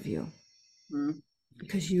afraid of you.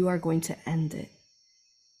 Because you are going to end it.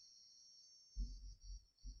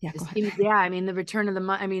 Yeah, go ahead. Yeah, I mean, the return of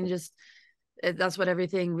that's what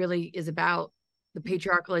everything really is about. The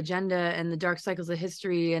patriarchal agenda and the dark cycles of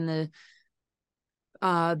history and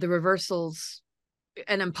the reversals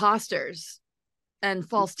and imposters and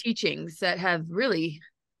false teachings that have really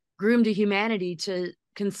groomed humanity to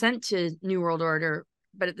consent to New World Order,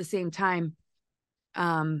 but at the same time,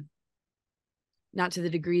 not to the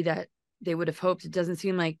degree that they would have hoped. It doesn't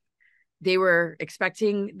seem like they were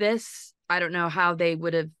expecting this. I don't know how they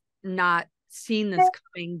would have not seen this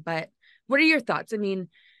coming, but what are your thoughts? I mean,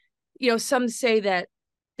 some say that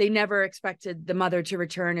they never expected the mother to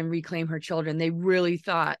return and reclaim her children. They really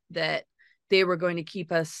thought that they were going to keep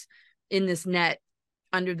us in this net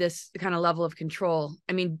under this kind of level of control.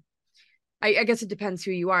 I mean, I guess it depends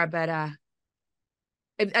who you are, but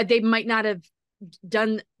they might not have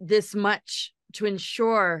done this much to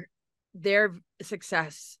ensure their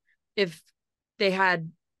success if they had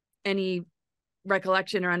any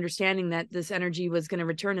recollection or understanding that this energy was going to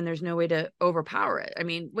return and there's no way to overpower it. I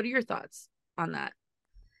mean, what are your thoughts on that?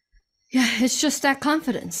 Yeah, it's just that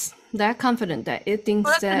confident that it thinks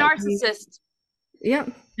that's that a narcissist. Yeah,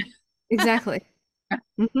 exactly.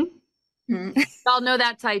 We all know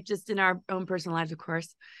that type just in our own personal lives, of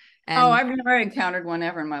course. And I've never encountered one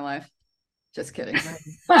ever in my life. Just kidding.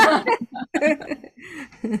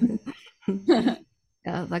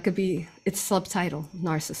 That could be its subtitle,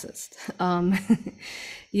 narcissist.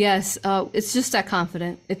 Yes, it's just that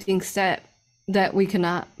confident. It thinks that we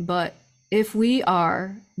cannot, but if we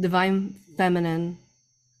are divine feminine,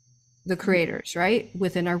 the creators, right,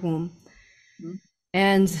 within our womb,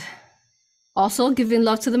 and Also giving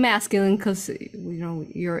love to the masculine because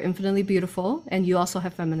you're infinitely beautiful and you also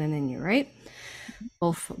have feminine in you, right?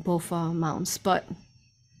 Both mounts. But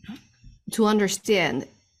to understand,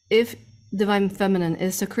 if divine feminine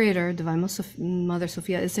is the creator, divine mother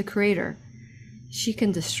Sophia is the creator, she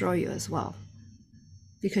can destroy you as well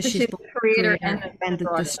because she's both the creator and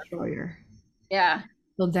the destroyer. Yeah.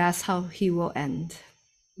 So that's how he will end.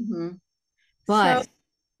 Mm-hmm. But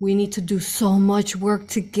we need to do so much work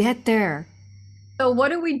to get there. So what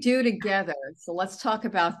do we do together? So let's talk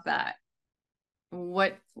about that.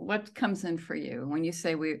 What comes in for you when you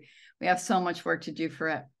say we have so much work to do for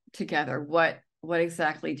it together? What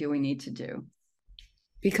exactly do we need to do?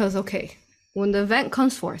 Because when the event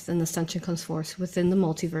comes forth and the ascension comes forth within the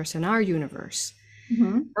multiverse and our universe,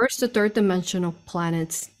 first the third dimensional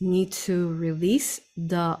planets need to release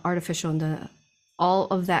the artificial and all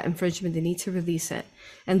of that infringement. They need to release it,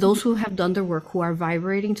 and those who have done their work, who are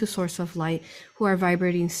vibrating to source of light, who are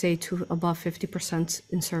vibrating, say, to above 50%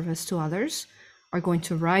 in service to others, are going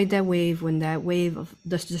to ride that wave. When that wave of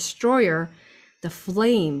the destroyer, the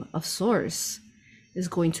flame of source, is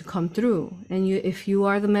going to come through, and if you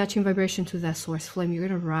are the matching vibration to that source flame, you're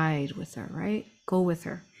going to ride with her, right? Go with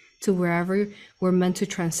her to wherever we're meant to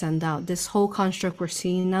transcend out. This whole construct we're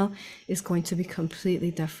seeing now is going to be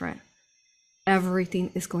completely different.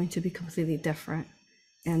 Everything is going to be completely different.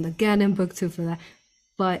 And again, in book 2 for that.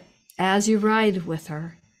 But as you ride with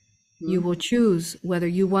her, you will choose whether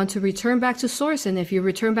you want to return back to source. And if you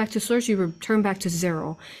return back to source, you return back to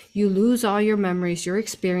zero. You lose all your memories, your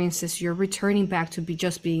experiences. You're returning back to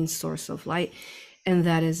just being source of light. And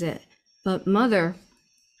that is it. But Mother,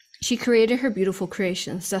 she created her beautiful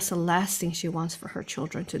creations. That's the last thing she wants for her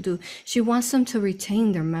children to do. She wants them to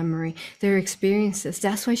retain their memory, their experiences.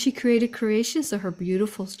 That's why she created creations so her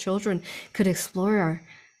beautiful children could explore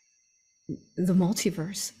the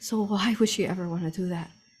multiverse. So why would she ever want to do that?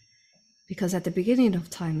 Because at the beginning of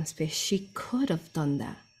time and space, she could have done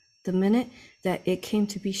that. The minute that it came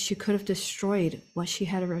to be, she could have destroyed what she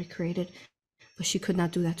had already created, but she could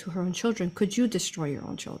not do that to her own children. Could you destroy your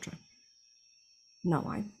own children?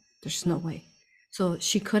 No, there's no way. So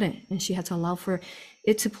she couldn't, and she had to allow for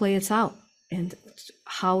it to play its out and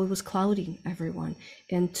how it was clouding everyone,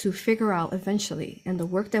 and to figure out eventually. And the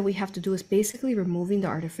work that we have to do is basically removing the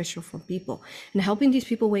artificial from people and helping these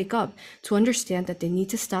people wake up to understand that they need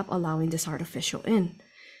to stop allowing this artificial in.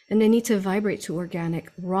 And they need to vibrate to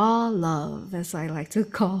organic, raw love, as I like to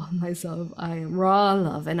call myself. I am raw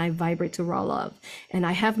love, and I vibrate to raw love. And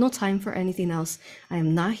I have no time for anything else. I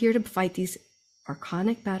am not here to fight these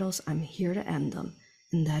archonic battles. I'm here to end them.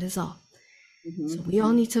 And that is all. So we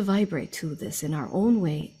all need to vibrate to this in our own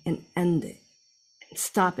way and end it. And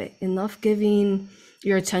stop it. Enough giving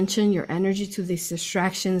your attention, your energy to these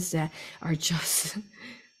distractions that are just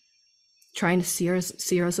trying to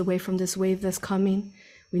steer us away from this wave that's coming.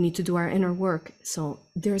 We need to do our inner work. So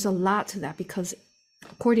there's a lot to that, because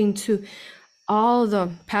according to all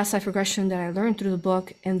the past life regression that I learned through the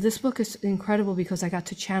book, and this book is incredible because I got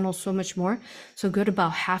to channel so much more. So good,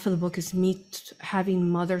 about half of the book is me having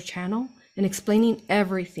Mother channel and explaining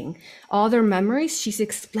everything. All their memories, she's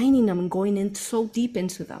explaining them and going in so deep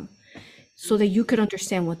into them so that you could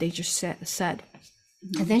understand what they just said.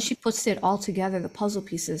 And then she puts it all together, the puzzle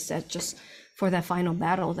pieces, that just for that final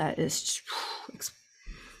battle that is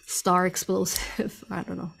star explosive. I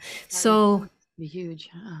don't know. So be huge.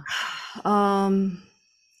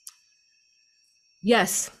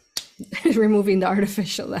 Yes, removing the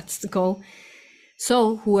artificial, that's the goal.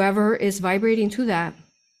 So whoever is vibrating to that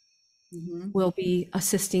will be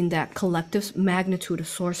assisting that collective magnitude, a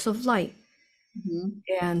source of light,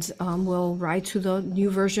 and will ride to the new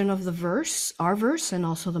version of the verse, our verse, and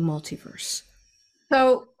also the multiverse.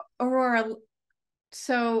 So AuroRa,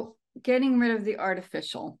 so getting rid of the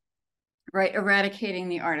artificial, right? Eradicating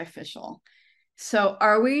the artificial. So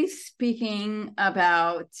are we speaking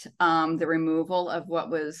about the removal of what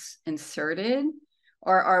was inserted,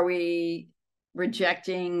 or are we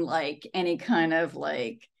rejecting like any kind of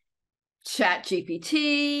like chat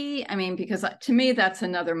GPT? I mean, because to me, that's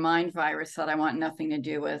another mind virus that I want nothing to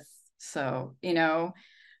do with. So,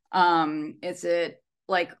 is it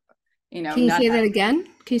like, Can you say that again?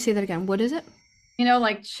 Can you say that again? What is it?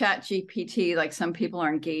 Like chat GPT, like some people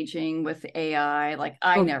are engaging with AI. Like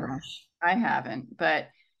I haven't, but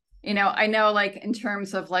I know like in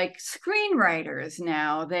terms of like screenwriters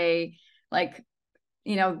now, they like,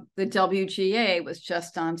 the WGA was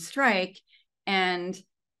just on strike. And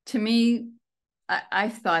to me, I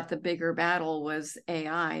thought the bigger battle was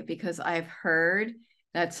AI, because I've heard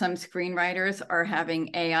that some screenwriters are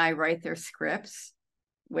having AI write their scripts,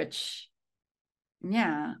 which,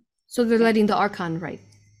 yeah. So they're letting the Archon write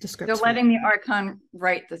the scripts. They're letting the Archon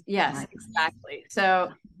write the, yes, Right. exactly. So,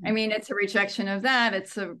 I mean, it's a rejection of that.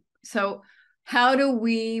 So how do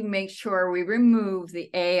we make sure we remove the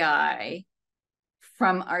AI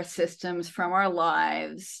from our systems, from our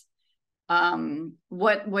lives?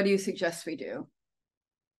 What do you suggest we do?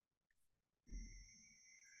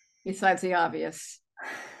 Besides the obvious.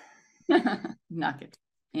 Knock it,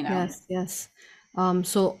 you know. Yes.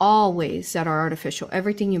 So all ways that are artificial,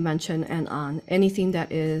 everything you mentioned, and on anything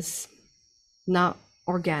that is not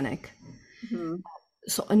organic. Mm-hmm.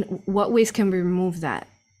 So in what ways can we remove that?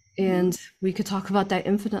 And we could talk about that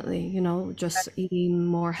infinitely, you know, just eating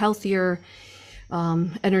more healthier,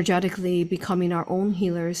 energetically becoming our own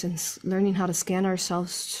healers, and learning how to scan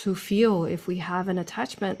ourselves to feel if we have an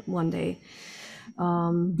attachment one day.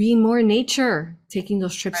 Being more in nature, taking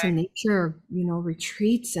those trips in nature, you know,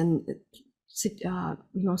 retreats and you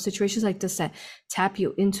know, situations like this that tap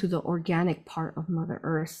you into the organic part of Mother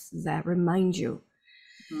Earth, that remind you.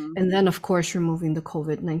 And then, of course, removing the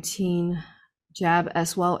COVID-19 jab,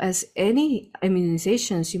 as well as any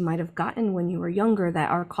immunizations you might have gotten when you were younger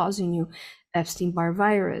that are causing you Epstein-Barr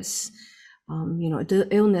virus, you know, the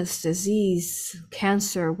illness, disease,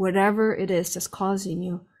 cancer, whatever it is that's causing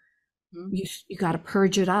you. You got to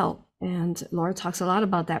purge it out. And Laura talks a lot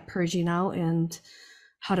about that purging out and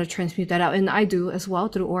how to transmute that out. And I do as well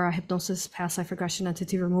through aura hypnosis, past life regression,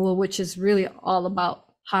 entity removal, which is really all about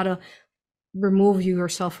how to remove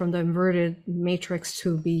yourself from the inverted matrix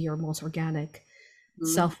to be your most organic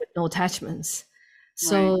self with no attachments.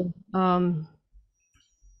 So,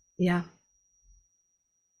 yeah.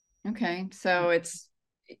 Okay. So it's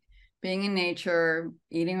being in nature,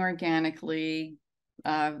 eating organically,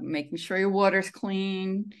 making sure your water's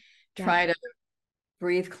clean, try to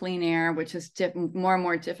breathe clean air, which is more and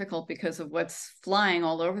more difficult because of what's flying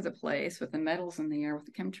all over the place with the metals in the air, with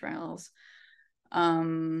the chemtrails.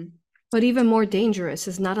 But even more dangerous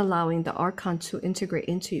is not allowing the Archon to integrate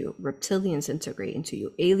into you, reptilians integrate into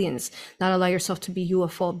you, aliens, not allow yourself to be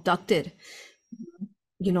UFO abducted,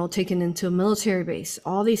 you know, taken into a military base,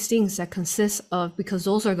 all these things that consist of, because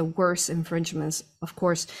those are the worst infringements, of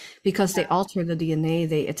course, because they alter the DNA,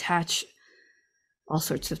 they attach all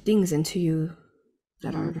sorts of things into you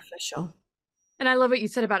that are artificial. And I love what you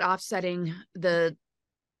said about offsetting the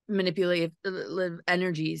manipulative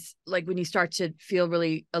energies, like when you start to feel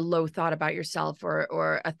really a low thought about yourself,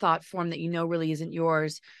 or a thought form that you know really isn't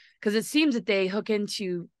yours, because it seems that they hook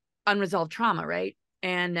into unresolved trauma, right?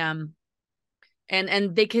 And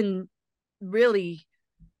they can really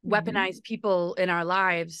weaponize people in our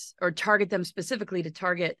lives, or target them specifically to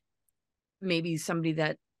target maybe somebody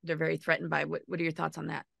that they're very threatened by. What are your thoughts on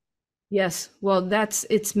that? Yes, well, that's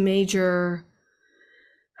its major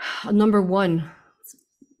number one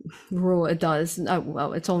rule. It does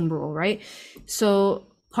well, its own rule, right? So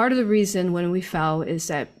part of the reason when we fell is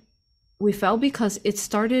that we fell because it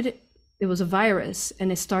was a virus,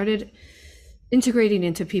 and it started integrating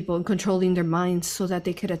into people and controlling their minds so that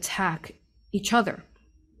they could attack each other.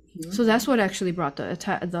 So that's what actually brought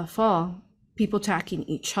the fall, people attacking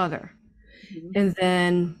each other. And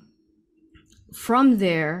then from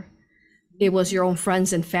there, it was your own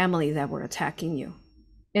friends and family that were attacking you.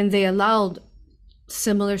 And they allowed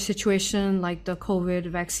similar situation like the COVID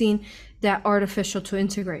vaccine, that artificial to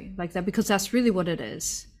integrate like that, because that's really what it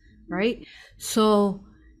is, right? So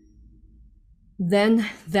then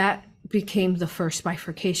that became the first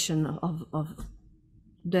bifurcation of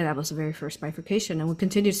that was the very first bifurcation, and we'll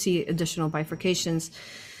continue to see additional bifurcations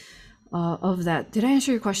of that. Did I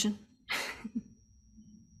answer your question?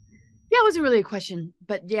 Yeah, it wasn't really a question,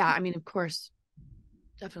 but yeah, I mean, of course,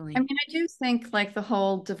 definitely. I mean, I do think like the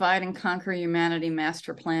whole divide and conquer humanity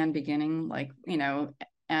master plan beginning, like, you know,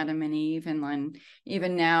 Adam and Eve, and then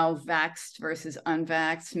even now vaxxed versus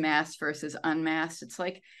unvaxxed, masked versus unmasked. It's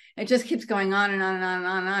like, it just keeps going on and on and on and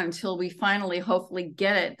on and on until we finally hopefully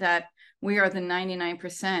get it that we are the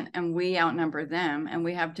 99% and we outnumber them and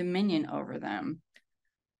we have dominion over them.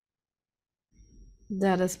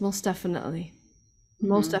 That is most definitely.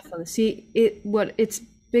 Most definitely. See, what its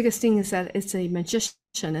biggest thing is that it's a magician,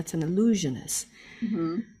 it's an illusionist.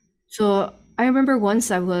 So I remember once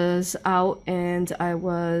I was out and I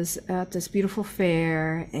was at this beautiful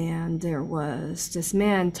fair, and there was this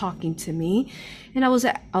man talking to me, and I was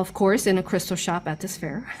of course in a crystal shop at this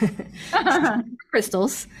fair,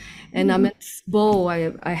 crystals, and I'm at this bowl.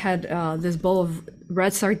 I had this bowl of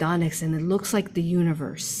red sardonyx, and it looks like the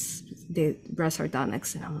universe, the red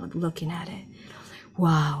sardonyx, and I'm looking at it.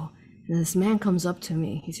 Wow. And this man comes up to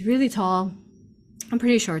me. He's really tall. I'm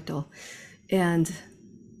pretty short though. And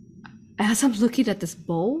as I'm looking at this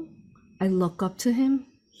bowl, I look up to him.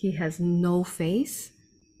 he has no face.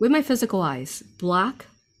 With my physical eyes, black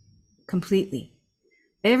completely.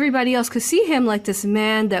 Everybody else could see him like this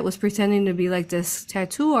man that was pretending to be like this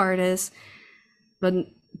tattoo artist, but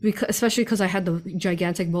especially because I had the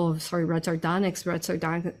gigantic bowl of red sardonyx. Red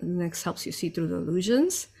sardonyx helps you see through the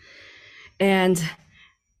illusions, and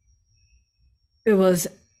it was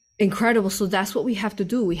incredible. So that's what we have to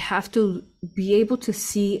do. We have to be able to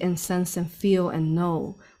see and sense and feel and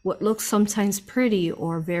know what looks sometimes pretty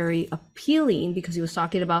or very appealing, because he was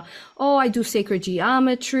talking about, oh, I do sacred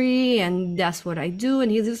geometry and that's what I do. And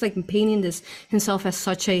he was like painting this himself as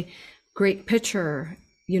such a great picture,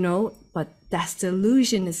 you know, but that's the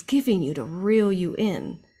illusion is giving you to reel you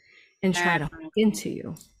in and try to hook into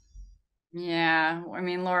you. Yeah. I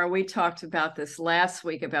mean, Laura, we talked about this last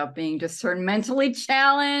week about being discernmentally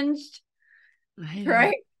challenged,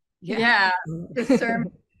 right? Yeah.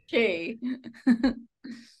 Discernment key.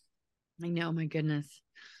 I know, my goodness.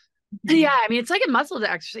 Yeah, I mean, it's like a muscle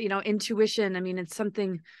to exercise, you know, intuition. I mean, it's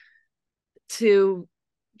something to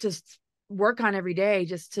just work on every day,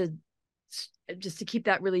 just to keep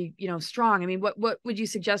that really, you know, strong. I mean, what would you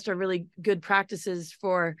suggest are really good practices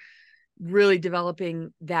for really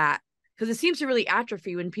developing that? Because it seems to really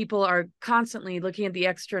atrophy when people are constantly looking at the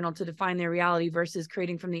external to define their reality versus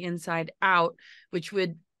creating from the inside out, which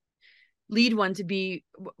would lead one to be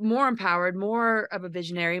more empowered, more of a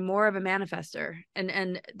visionary, more of a manifester.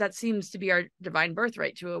 And that seems to be our divine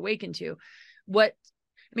birthright to awaken to. I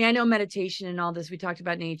mean, I know meditation and all this, we talked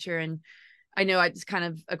about nature, and I know it's kind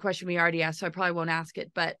of a question we already asked, so I probably won't ask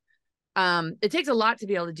it, but it takes a lot to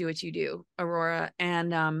be able to do what you do, AuroRa.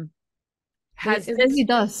 And it really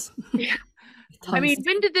does. Yeah. I mean,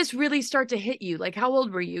 when did this really start to hit you? Like, how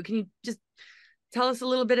old were you? Can you just tell us a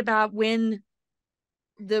little bit about when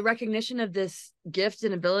the recognition of this gift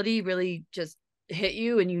and ability really just hit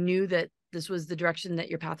you and you knew that this was the direction that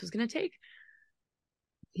your path was going to take?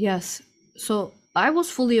 Yes. So I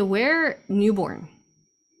was fully aware, newborn.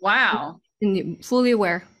 Wow. Fully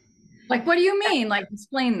aware. Like, what do you mean? Like,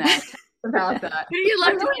 explain that. About that. Would you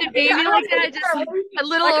love to be a baby like that? Just a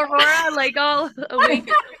little AuroRa, like all awake.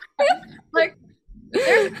 Like,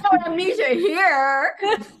 there's no amnesia here.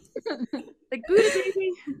 Like, Buddha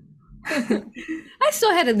baby. I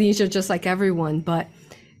still had amnesia just like everyone, but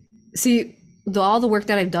see, all the work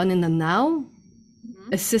that I've done in the now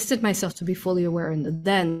assisted myself to be fully aware in the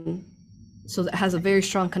then. So that has a very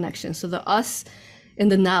strong connection. So the us in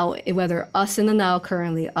the now, whether us in the now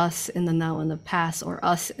currently, us in the now in the past, or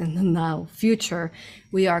us in the now future,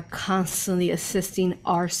 we are constantly assisting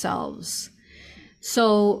ourselves.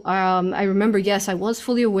 So I remember, yes, I was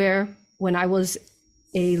fully aware when I was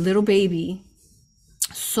a little baby,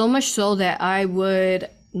 so much so that I would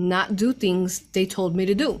not do things they told me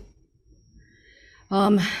to do.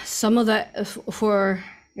 Some of that, for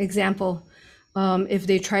example, if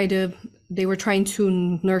they were trying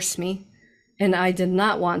to nurse me, and I did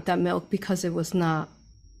not want that milk because it was not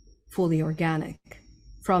fully organic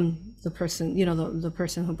from the person, you know, the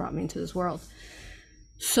person who brought me into this world.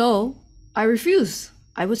 So I refused.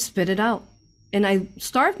 I would spit it out. And I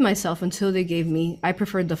starved myself until they gave me, I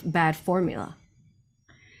preferred the bad formula.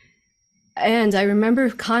 And I remember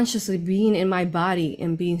consciously being in my body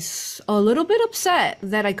and being a little bit upset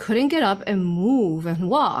that I couldn't get up and move and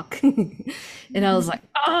walk. And I was like,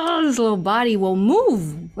 oh, this little body will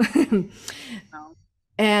move.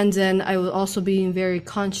 And then I was also being very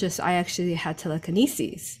conscious. I actually had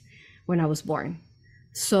telekinesis when I was born.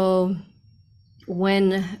 So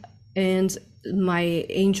and my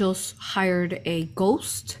angels hired a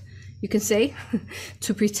ghost, you can say,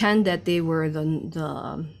 to pretend that they were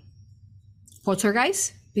the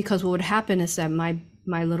poltergeist, because what would happen is that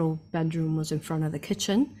my little bedroom was in front of the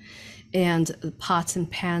kitchen, and the pots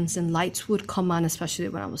and pans and lights would come on, especially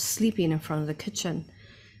when I was sleeping in front of the kitchen.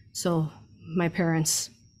 So my parents,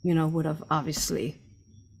 you know, would have obviously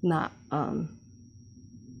not,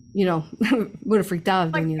 you know, would have freaked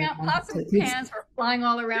out. Like pots and pans were flying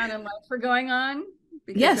all around and lights were going on?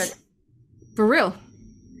 Yes, for real.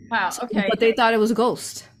 Wow, okay. But they thought it was a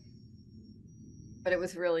ghost. But it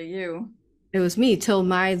was really you. It was me, till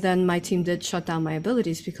my team did shut down my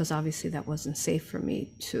abilities, because obviously that wasn't safe for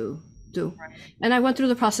me to do. Right. And I went through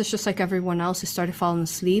the process just like everyone else. I started falling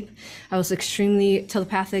asleep. I was extremely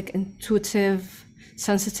telepathic, intuitive,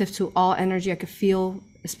 sensitive to all energy. I could feel,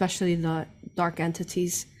 especially the dark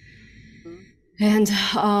entities. And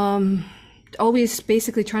always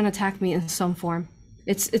basically trying to attack me in some form.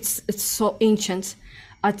 It's so ancient,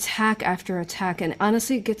 attack after attack, and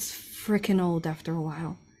honestly it gets freaking old after a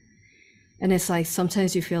while. And it's like,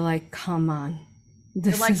 sometimes you feel like, come on.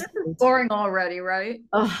 This is boring already, right?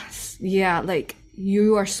 Oh, yeah, like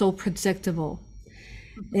you are so predictable.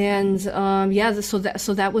 And yeah, so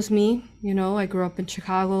that was me. You know, I grew up in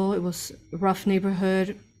Chicago. It was a rough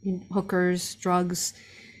neighborhood, hookers, drugs.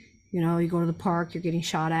 You know, you go to the park, you're getting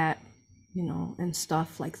shot at, you know, and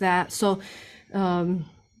stuff like that. So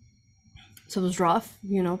it was rough,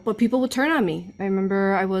 you know, but people would turn on me. I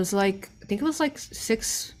remember I was like, I think it was like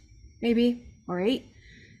 6 maybe or 8,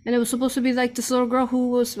 and it was supposed to be like this little girl who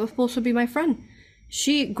was supposed to be my friend.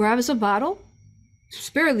 She grabs a bottle,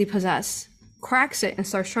 spiritly possessed, cracks it, and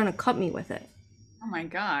starts trying to cut me with it. Oh my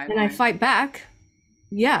God. And I fight back.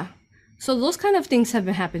 Yeah. So those kind of things have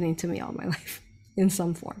been happening to me all my life in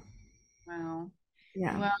some form. Wow.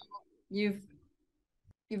 Yeah. Well, you've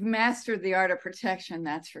mastered the art of protection,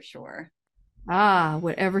 that's for sure.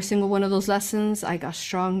 With every single one of those lessons, I got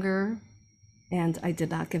stronger, and I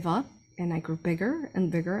did not give up, and I grew bigger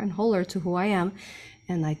and wholer to who I am.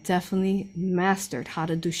 And I definitely mastered how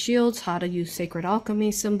to do shields, how to use sacred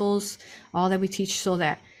alchemy symbols, all that we teach, so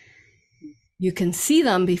that you can see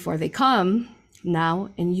them before they come now,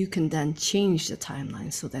 and you can then change the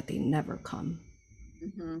timeline so that they never come.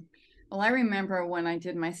 Mm-hmm. Well, I remember when I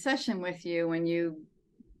did my session with you, when you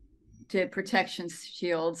did protection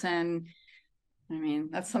shields, and I mean,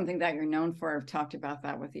 that's something that you're known for. I've talked about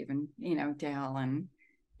that with even, you know, Dale, and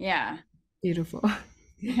yeah. Beautiful.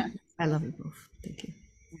 Yeah. I love you both. Thank you.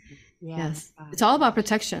 Yeah. Yes. It's all about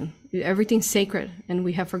protection. Everything's sacred, and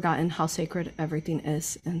we have forgotten how sacred everything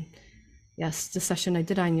is. And yes, the session I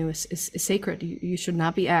did on you is sacred. You should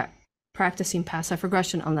not be practicing past life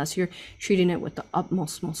regression unless you're treating it with the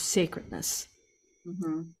utmost, most sacredness.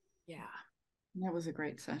 Mm-hmm. Yeah. That was a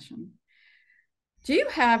great session. Do you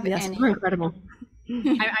have yes, any? We're incredible.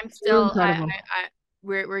 I'm still, incredible.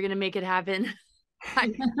 We're gonna make it happen.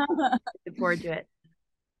 I'm looking forward to it.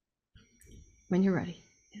 When you're ready.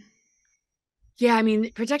 Yeah, I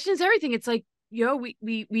mean, protection is everything. It's like, you know,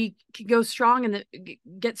 we can go strong and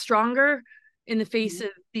get stronger in the face of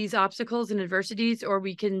these obstacles and adversities, or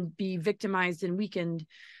we can be victimized and weakened.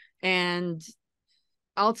 And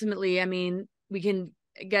ultimately, I mean, we can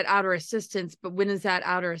get outer assistance, but when is that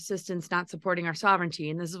outer assistance not supporting our sovereignty?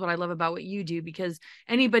 And this is what I love about what you do, because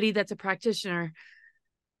anybody that's a practitioner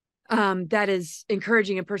that is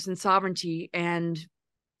encouraging a person's sovereignty and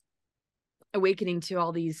awakening to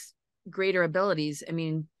all these greater abilities, I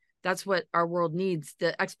mean, that's what our world needs.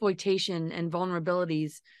 The exploitation and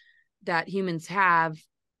vulnerabilities that humans have,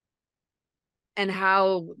 and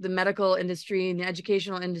how the medical industry and the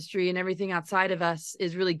educational industry and everything outside of us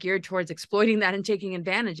is really geared towards exploiting that and taking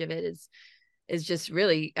advantage of it is just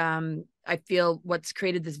really, I feel, what's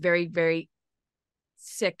created this very, very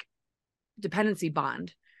sick dependency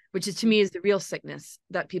bond, which is, to me, is the real sickness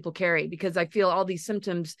that people carry, because I feel all these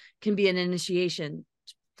symptoms can be an initiation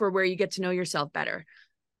for where you get to know yourself better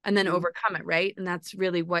and then overcome it, right? And that's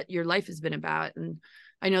really what your life has been about. And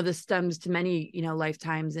I know this stems to many, you know,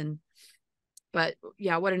 lifetimes. But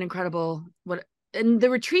yeah, what an incredible, and the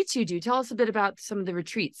retreats you do. Tell us a bit about some of the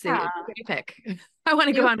retreats that you pick. I want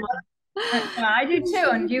to go on one. I do too.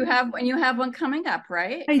 And you have one coming up,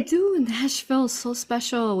 right? I do. Nashville is so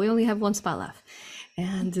special. We only have one spot left,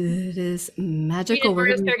 and it is magical.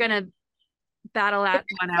 We're gonna battle that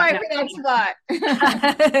one out. Right for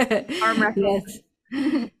that spot. Arm wrestling.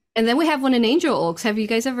 Yes. And then we have one in Angel Oaks. Have you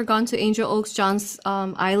guys ever gone to Angel Oaks, John's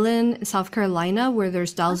Island, South Carolina, where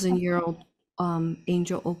there's 1,000-year-old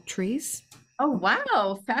angel oak trees? Oh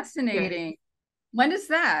wow, fascinating. Yeah. When is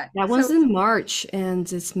that? That one's in March,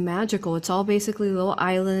 and it's magical. It's all basically little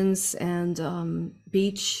islands and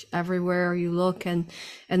beach everywhere you look, and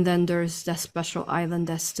then there's that special island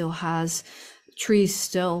that still has trees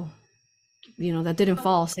still, you know, that didn't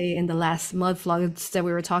fall, say, in the last mud floods that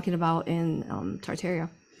we were talking about in Tartaria.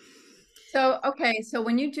 So okay, so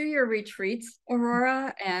when you do your retreats,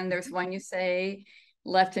 AuroRa, and there's one you say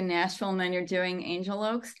left in Nashville, and then you're doing Angel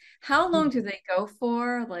Oaks, how long do they go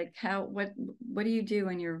for? Like, what do you do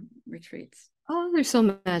in your retreats? Oh, they're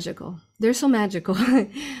so magical. They're so magical.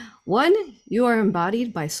 One, you are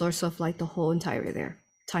embodied by Source of Light the whole entire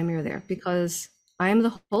time you're there, because I am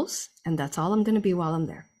the host, and that's all I'm going to be while I'm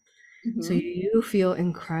there. So you feel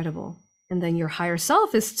incredible, and then your higher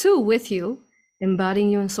self is too with you, embodying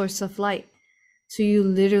you in Source of Light. So you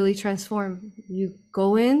literally transform. You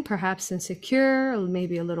go in perhaps insecure,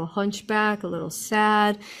 maybe a little hunchback, a little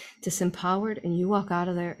sad, disempowered, and you walk out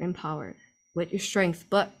of there empowered with your strength.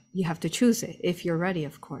 But you have to choose it if you're ready,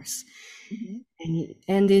 of course.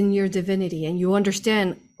 And in your divinity, and you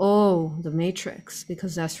understand, the matrix,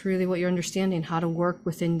 because that's really what you're understanding, how to work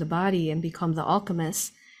within the body and become the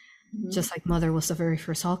alchemist. just like Mother was the very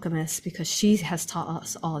first alchemist, because she has taught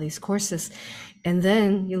us all these courses. And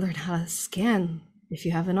then you learn how to scan if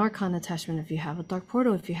you have an archon attachment, if you have a dark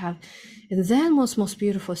portal, if you have, and then what's most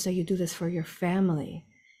beautiful is that you do this for your family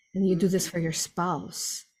and you do this for your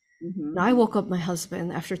spouse. Now, I woke up my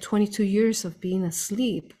husband after 22 years of being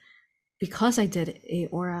asleep because I did a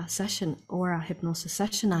aura hypnosis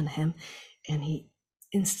session on him, and he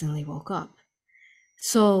instantly woke up.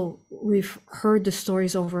 So we've heard the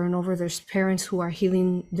stories over and over. There's parents who are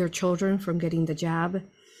healing their children from getting the jab.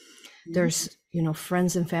 There's,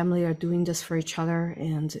 friends and family are doing this for each other,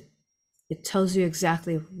 and it tells you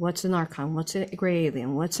exactly what's an archon, what's a gray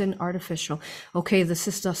alien, what's an artificial. Okay, this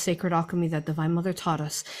is the sacred alchemy that Divine Mother taught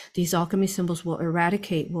us. These alchemy symbols will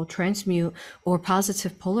eradicate, will transmute, or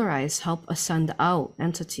positive polarize, help ascend out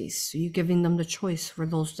entities. So you're giving them the choice for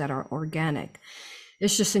those that are organic.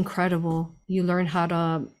 It's just incredible. You learn how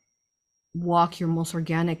to walk your most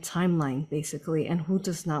organic timeline, basically. And who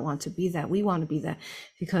does not want to be that? We want to be that,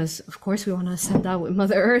 because of course we want to ascend out with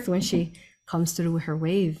Mother Earth when she comes through with her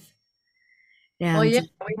wave. And well, yeah,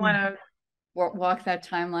 we want to walk that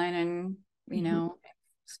timeline and,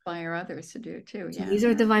 inspire others to do it too. So these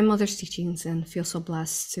are Divine Mother's teachings, and feel so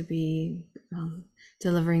blessed to be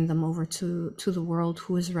delivering them over to the world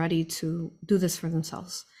who is ready to do this for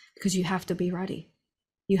themselves, because you have to be ready.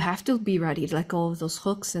 You have to be ready to let go of those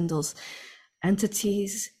hooks and those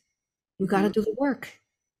entities. You got to do the work.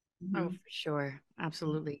 Oh, for sure.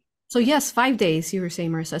 Absolutely. So yes, 5 days, you were saying,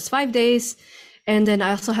 Marisa. It's 5 days. And then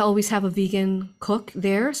I also always have a vegan cook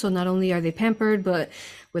there. So not only are they pampered, but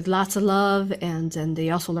with lots of love. And then they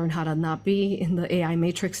also learn how to not be in the AI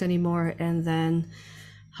matrix anymore. And then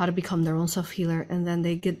how to become their own self-healer. And then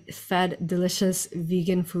they get fed delicious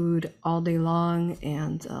vegan food all day long,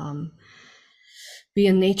 and be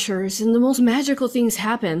in nature. And the most magical things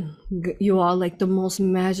happen. You all, like the most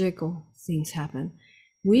magical things happen.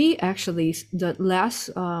 We actually,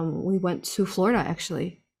 we went to Florida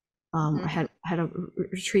actually. I had a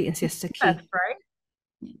retreat in Siesta Key. That's right.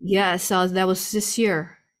 Yeah, so that was this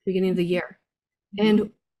year, beginning of the year.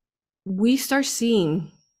 And we start seeing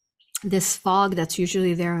this fog that's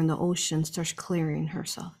usually there in the ocean starts clearing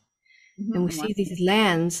herself. And we see these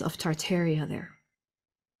lands of Tartaria there.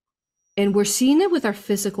 And we're seeing it with our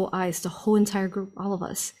physical eyes, the whole entire group, all of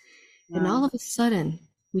us. Wow. And all of a sudden,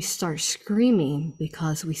 we start screaming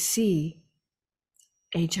because we see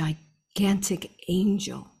a gigantic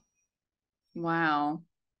angel. Wow.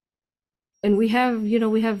 And we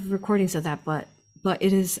have recordings of that, but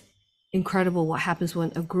it is incredible what happens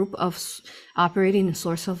when a group of operating a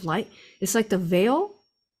source of light, it's like the veil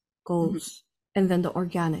goes and then the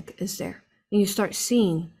organic is there. And you start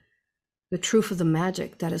seeing the truth of the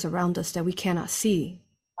magic that is around us that we cannot see.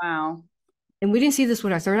 Wow. And we didn't see this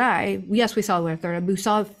with our third eye. Yes, we saw it with our third eye, but we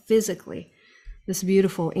saw it physically. This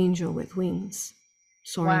beautiful angel with wings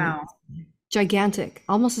soaring. Wow. Gigantic,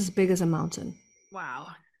 almost as big as a mountain. Wow.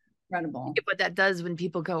 Incredible. What that does when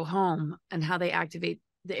people go home and how they activate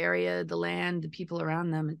the area, the land, the people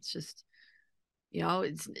around them. It's just,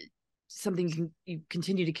 it's something you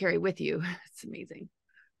continue to carry with you. It's amazing.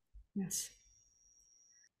 Yes.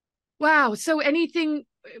 Wow. So any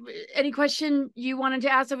question you wanted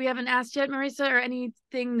to ask that we haven't asked yet, Marisa, or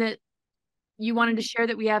anything that you wanted to share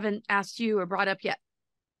that we haven't asked you or brought up yet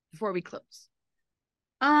before we close?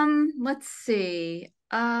 Let's see.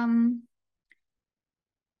 I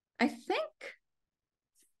think,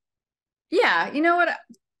 yeah, you know what?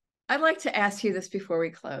 I'd like to ask you this before we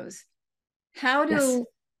close. How do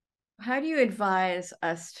you advise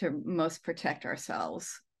us to most protect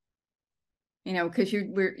ourselves? Because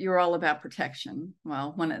you're all about protection.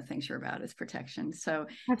 Well, one of the things you're about is protection. So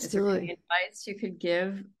absolutely. Is there any advice you could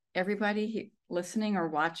give everybody listening or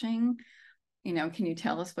watching? Can you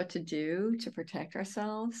tell us what to do to protect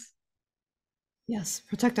ourselves? Yes,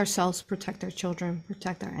 protect ourselves, protect our children,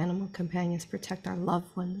 protect our animal companions, protect our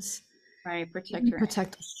loved ones. Right, protect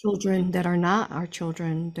those children that are not our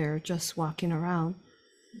children. They're just walking around.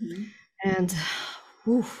 And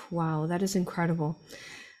wow, that is incredible.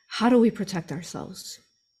 How do we protect ourselves?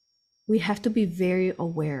 We have to be very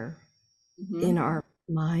aware in our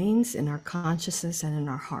minds, in our consciousness, and in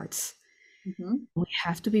our hearts. We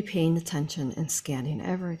have to be paying attention and scanning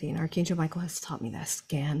everything. Archangel Michael has taught me that.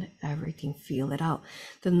 Scan everything, feel it out.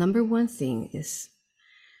 The number one thing is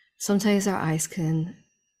sometimes our eyes can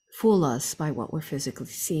fool us by what we're physically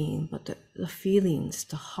seeing, but the feelings,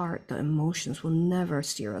 the heart, the emotions will never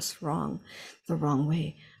steer us the wrong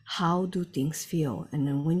way. How do things feel? And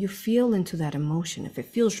then when you feel into that emotion, if it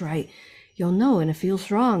feels right, you'll know. And if it feels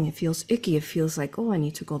wrong, it feels icky, it feels like, oh, I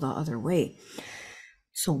need to go the other way.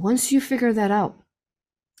 So once you figure that out,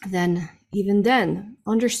 then even then,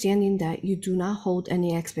 understanding that you do not hold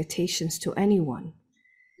any expectations to anyone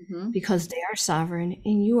because they are sovereign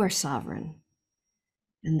and you are sovereign.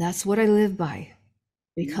 And that's what I live by.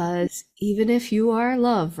 Because even if you are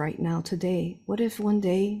love right now today, what if one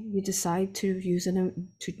day you decide to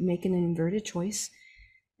to make an inverted choice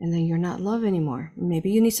and then you're not love anymore?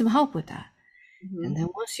 Maybe you need some help with that. And then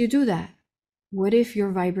once you do that, what if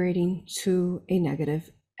you're vibrating to a negative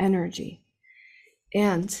energy?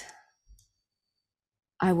 And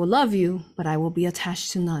I will love you, but I will be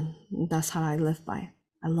attached to none. That's how I live by.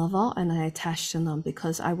 I love all and I attach to none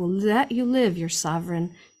because I will let you live your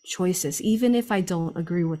sovereign choices, even if I don't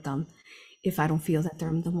agree with them, if I don't feel that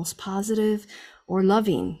they're the most positive or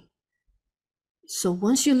loving. So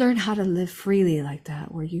once you learn how to live freely like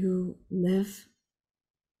that, where you live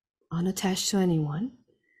unattached to anyone,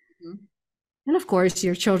 and of course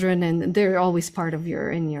your children, and they're always part of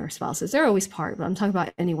your spouses, they're always part, but I'm talking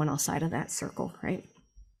about anyone outside of that circle, right?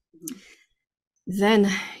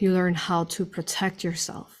 Then you learn how to protect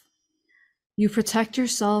yourself. You protect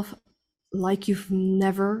yourself like you've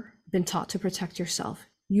never been taught to protect yourself.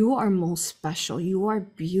 You are most special. You are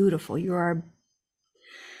beautiful. You are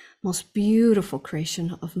most beautiful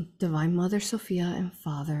creation of Divine Mother Sophia and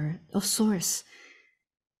Father of Source.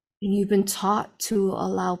 And you've been taught to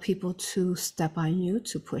allow people to step on you,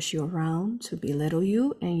 to push you around, to belittle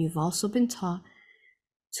you. And you've also been taught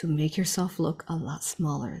to make yourself look a lot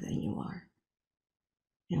smaller than you are.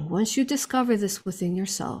 And once you discover this within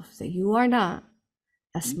yourself, that you are not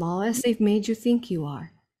as small as they've made you think you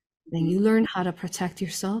are, then you learn how to protect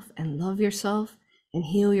yourself and love yourself and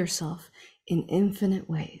heal yourself in infinite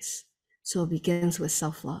ways. So it begins with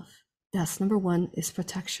self-love. That's number one, is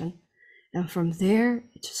protection. And from there,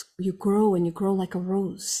 you grow and you grow like a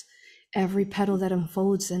rose. Every petal that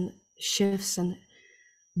unfolds and shifts and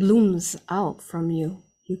blooms out from you,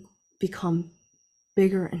 you become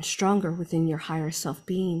bigger and stronger within your higher self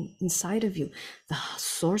being inside of you. The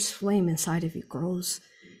source flame inside of you grows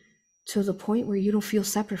to the point where you don't feel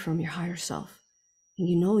separate from your higher self. And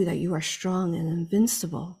you know that you are strong and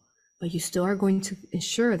invincible, but you still are going to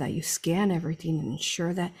ensure that you scan everything and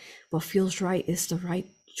ensure that what feels right is the right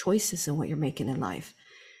choices in what you're making in life.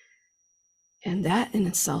 And that in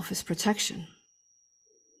itself is protection.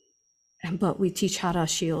 But we teach how to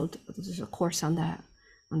shield. There's a course on that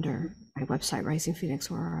under my website,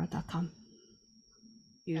 risingphoenixaurora.com.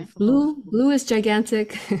 Beautiful. Blue is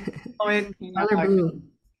gigantic. Color blue.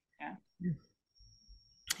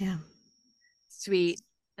 Yeah. Sweet.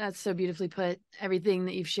 That's so beautifully put. Everything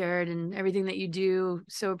that you've shared and everything that you do.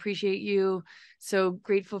 So appreciate you. So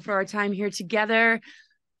grateful for our time here together.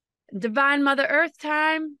 Divine Mother Earth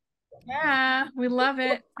time. Yeah, we love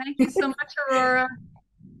it. Thank you so much, AuroRa.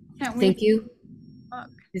 Can't wait. Thank you.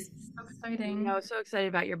 It's so exciting. No, so excited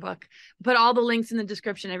about your book. Put all the links in the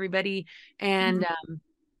description, everybody. And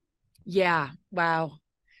yeah, wow.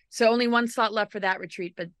 So only one slot left for that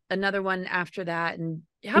retreat, but another one after that. And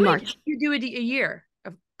how many do you do a year?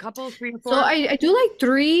 A couple, 3 or 4? So I do like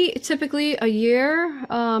 3 typically a year.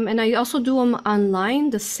 And I also do them online,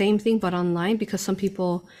 the same thing, but online, because some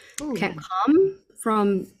people can't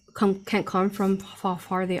come from how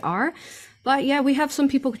far they are. But yeah, we have some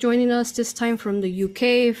people joining us this time from the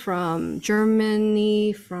UK, from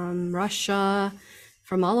Germany, from Russia,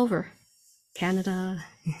 from all over, Canada.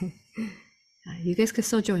 You guys can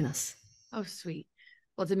still join us. Oh, sweet.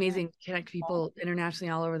 Well, it's amazing to connect people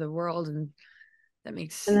internationally all over the world, and that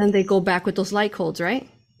makes. And then they go back with those light codes, right?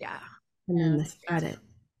 Yeah. And then they spread it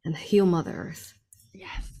and heal Mother Earth.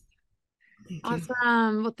 Yes.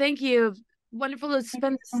 Awesome. Well, thank you. Wonderful to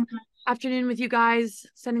spend this afternoon with you guys.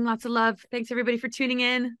 Sending lots of love. Thanks everybody for tuning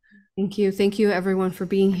in. Thank you. Thank you everyone for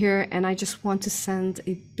being here. And I just want to send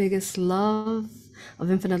a biggest love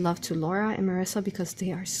of infinite love to Laura and Marisa, because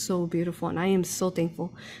they are so beautiful. And I am so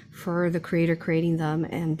thankful for the creator creating them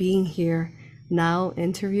and being here now,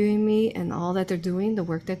 interviewing me, and all that they're doing, the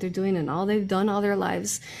work that they're doing, and all they've done all their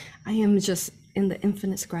lives. I am just in the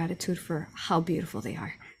infinite gratitude for how beautiful they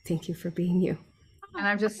are. Thank you for being you. And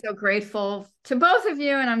I'm just so grateful to both of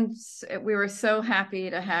you. And we were so happy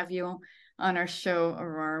to have you on our show,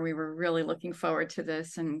 AuroRa. We were really looking forward to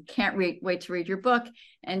this and can't wait to read your book.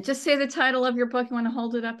 And just say the title of your book. You want to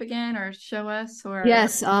hold it up again or show us? Or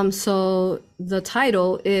yes. So the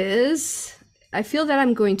title is, I feel that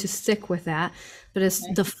I'm going to stick with that, but it's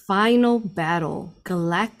The Final Battle: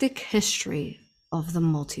 Galactic History of the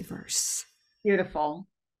Multiverse. Beautiful.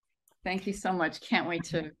 Thank you so much. Can't wait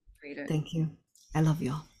to read it. Thank you. I love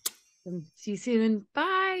y'all. See you soon.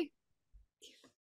 Bye.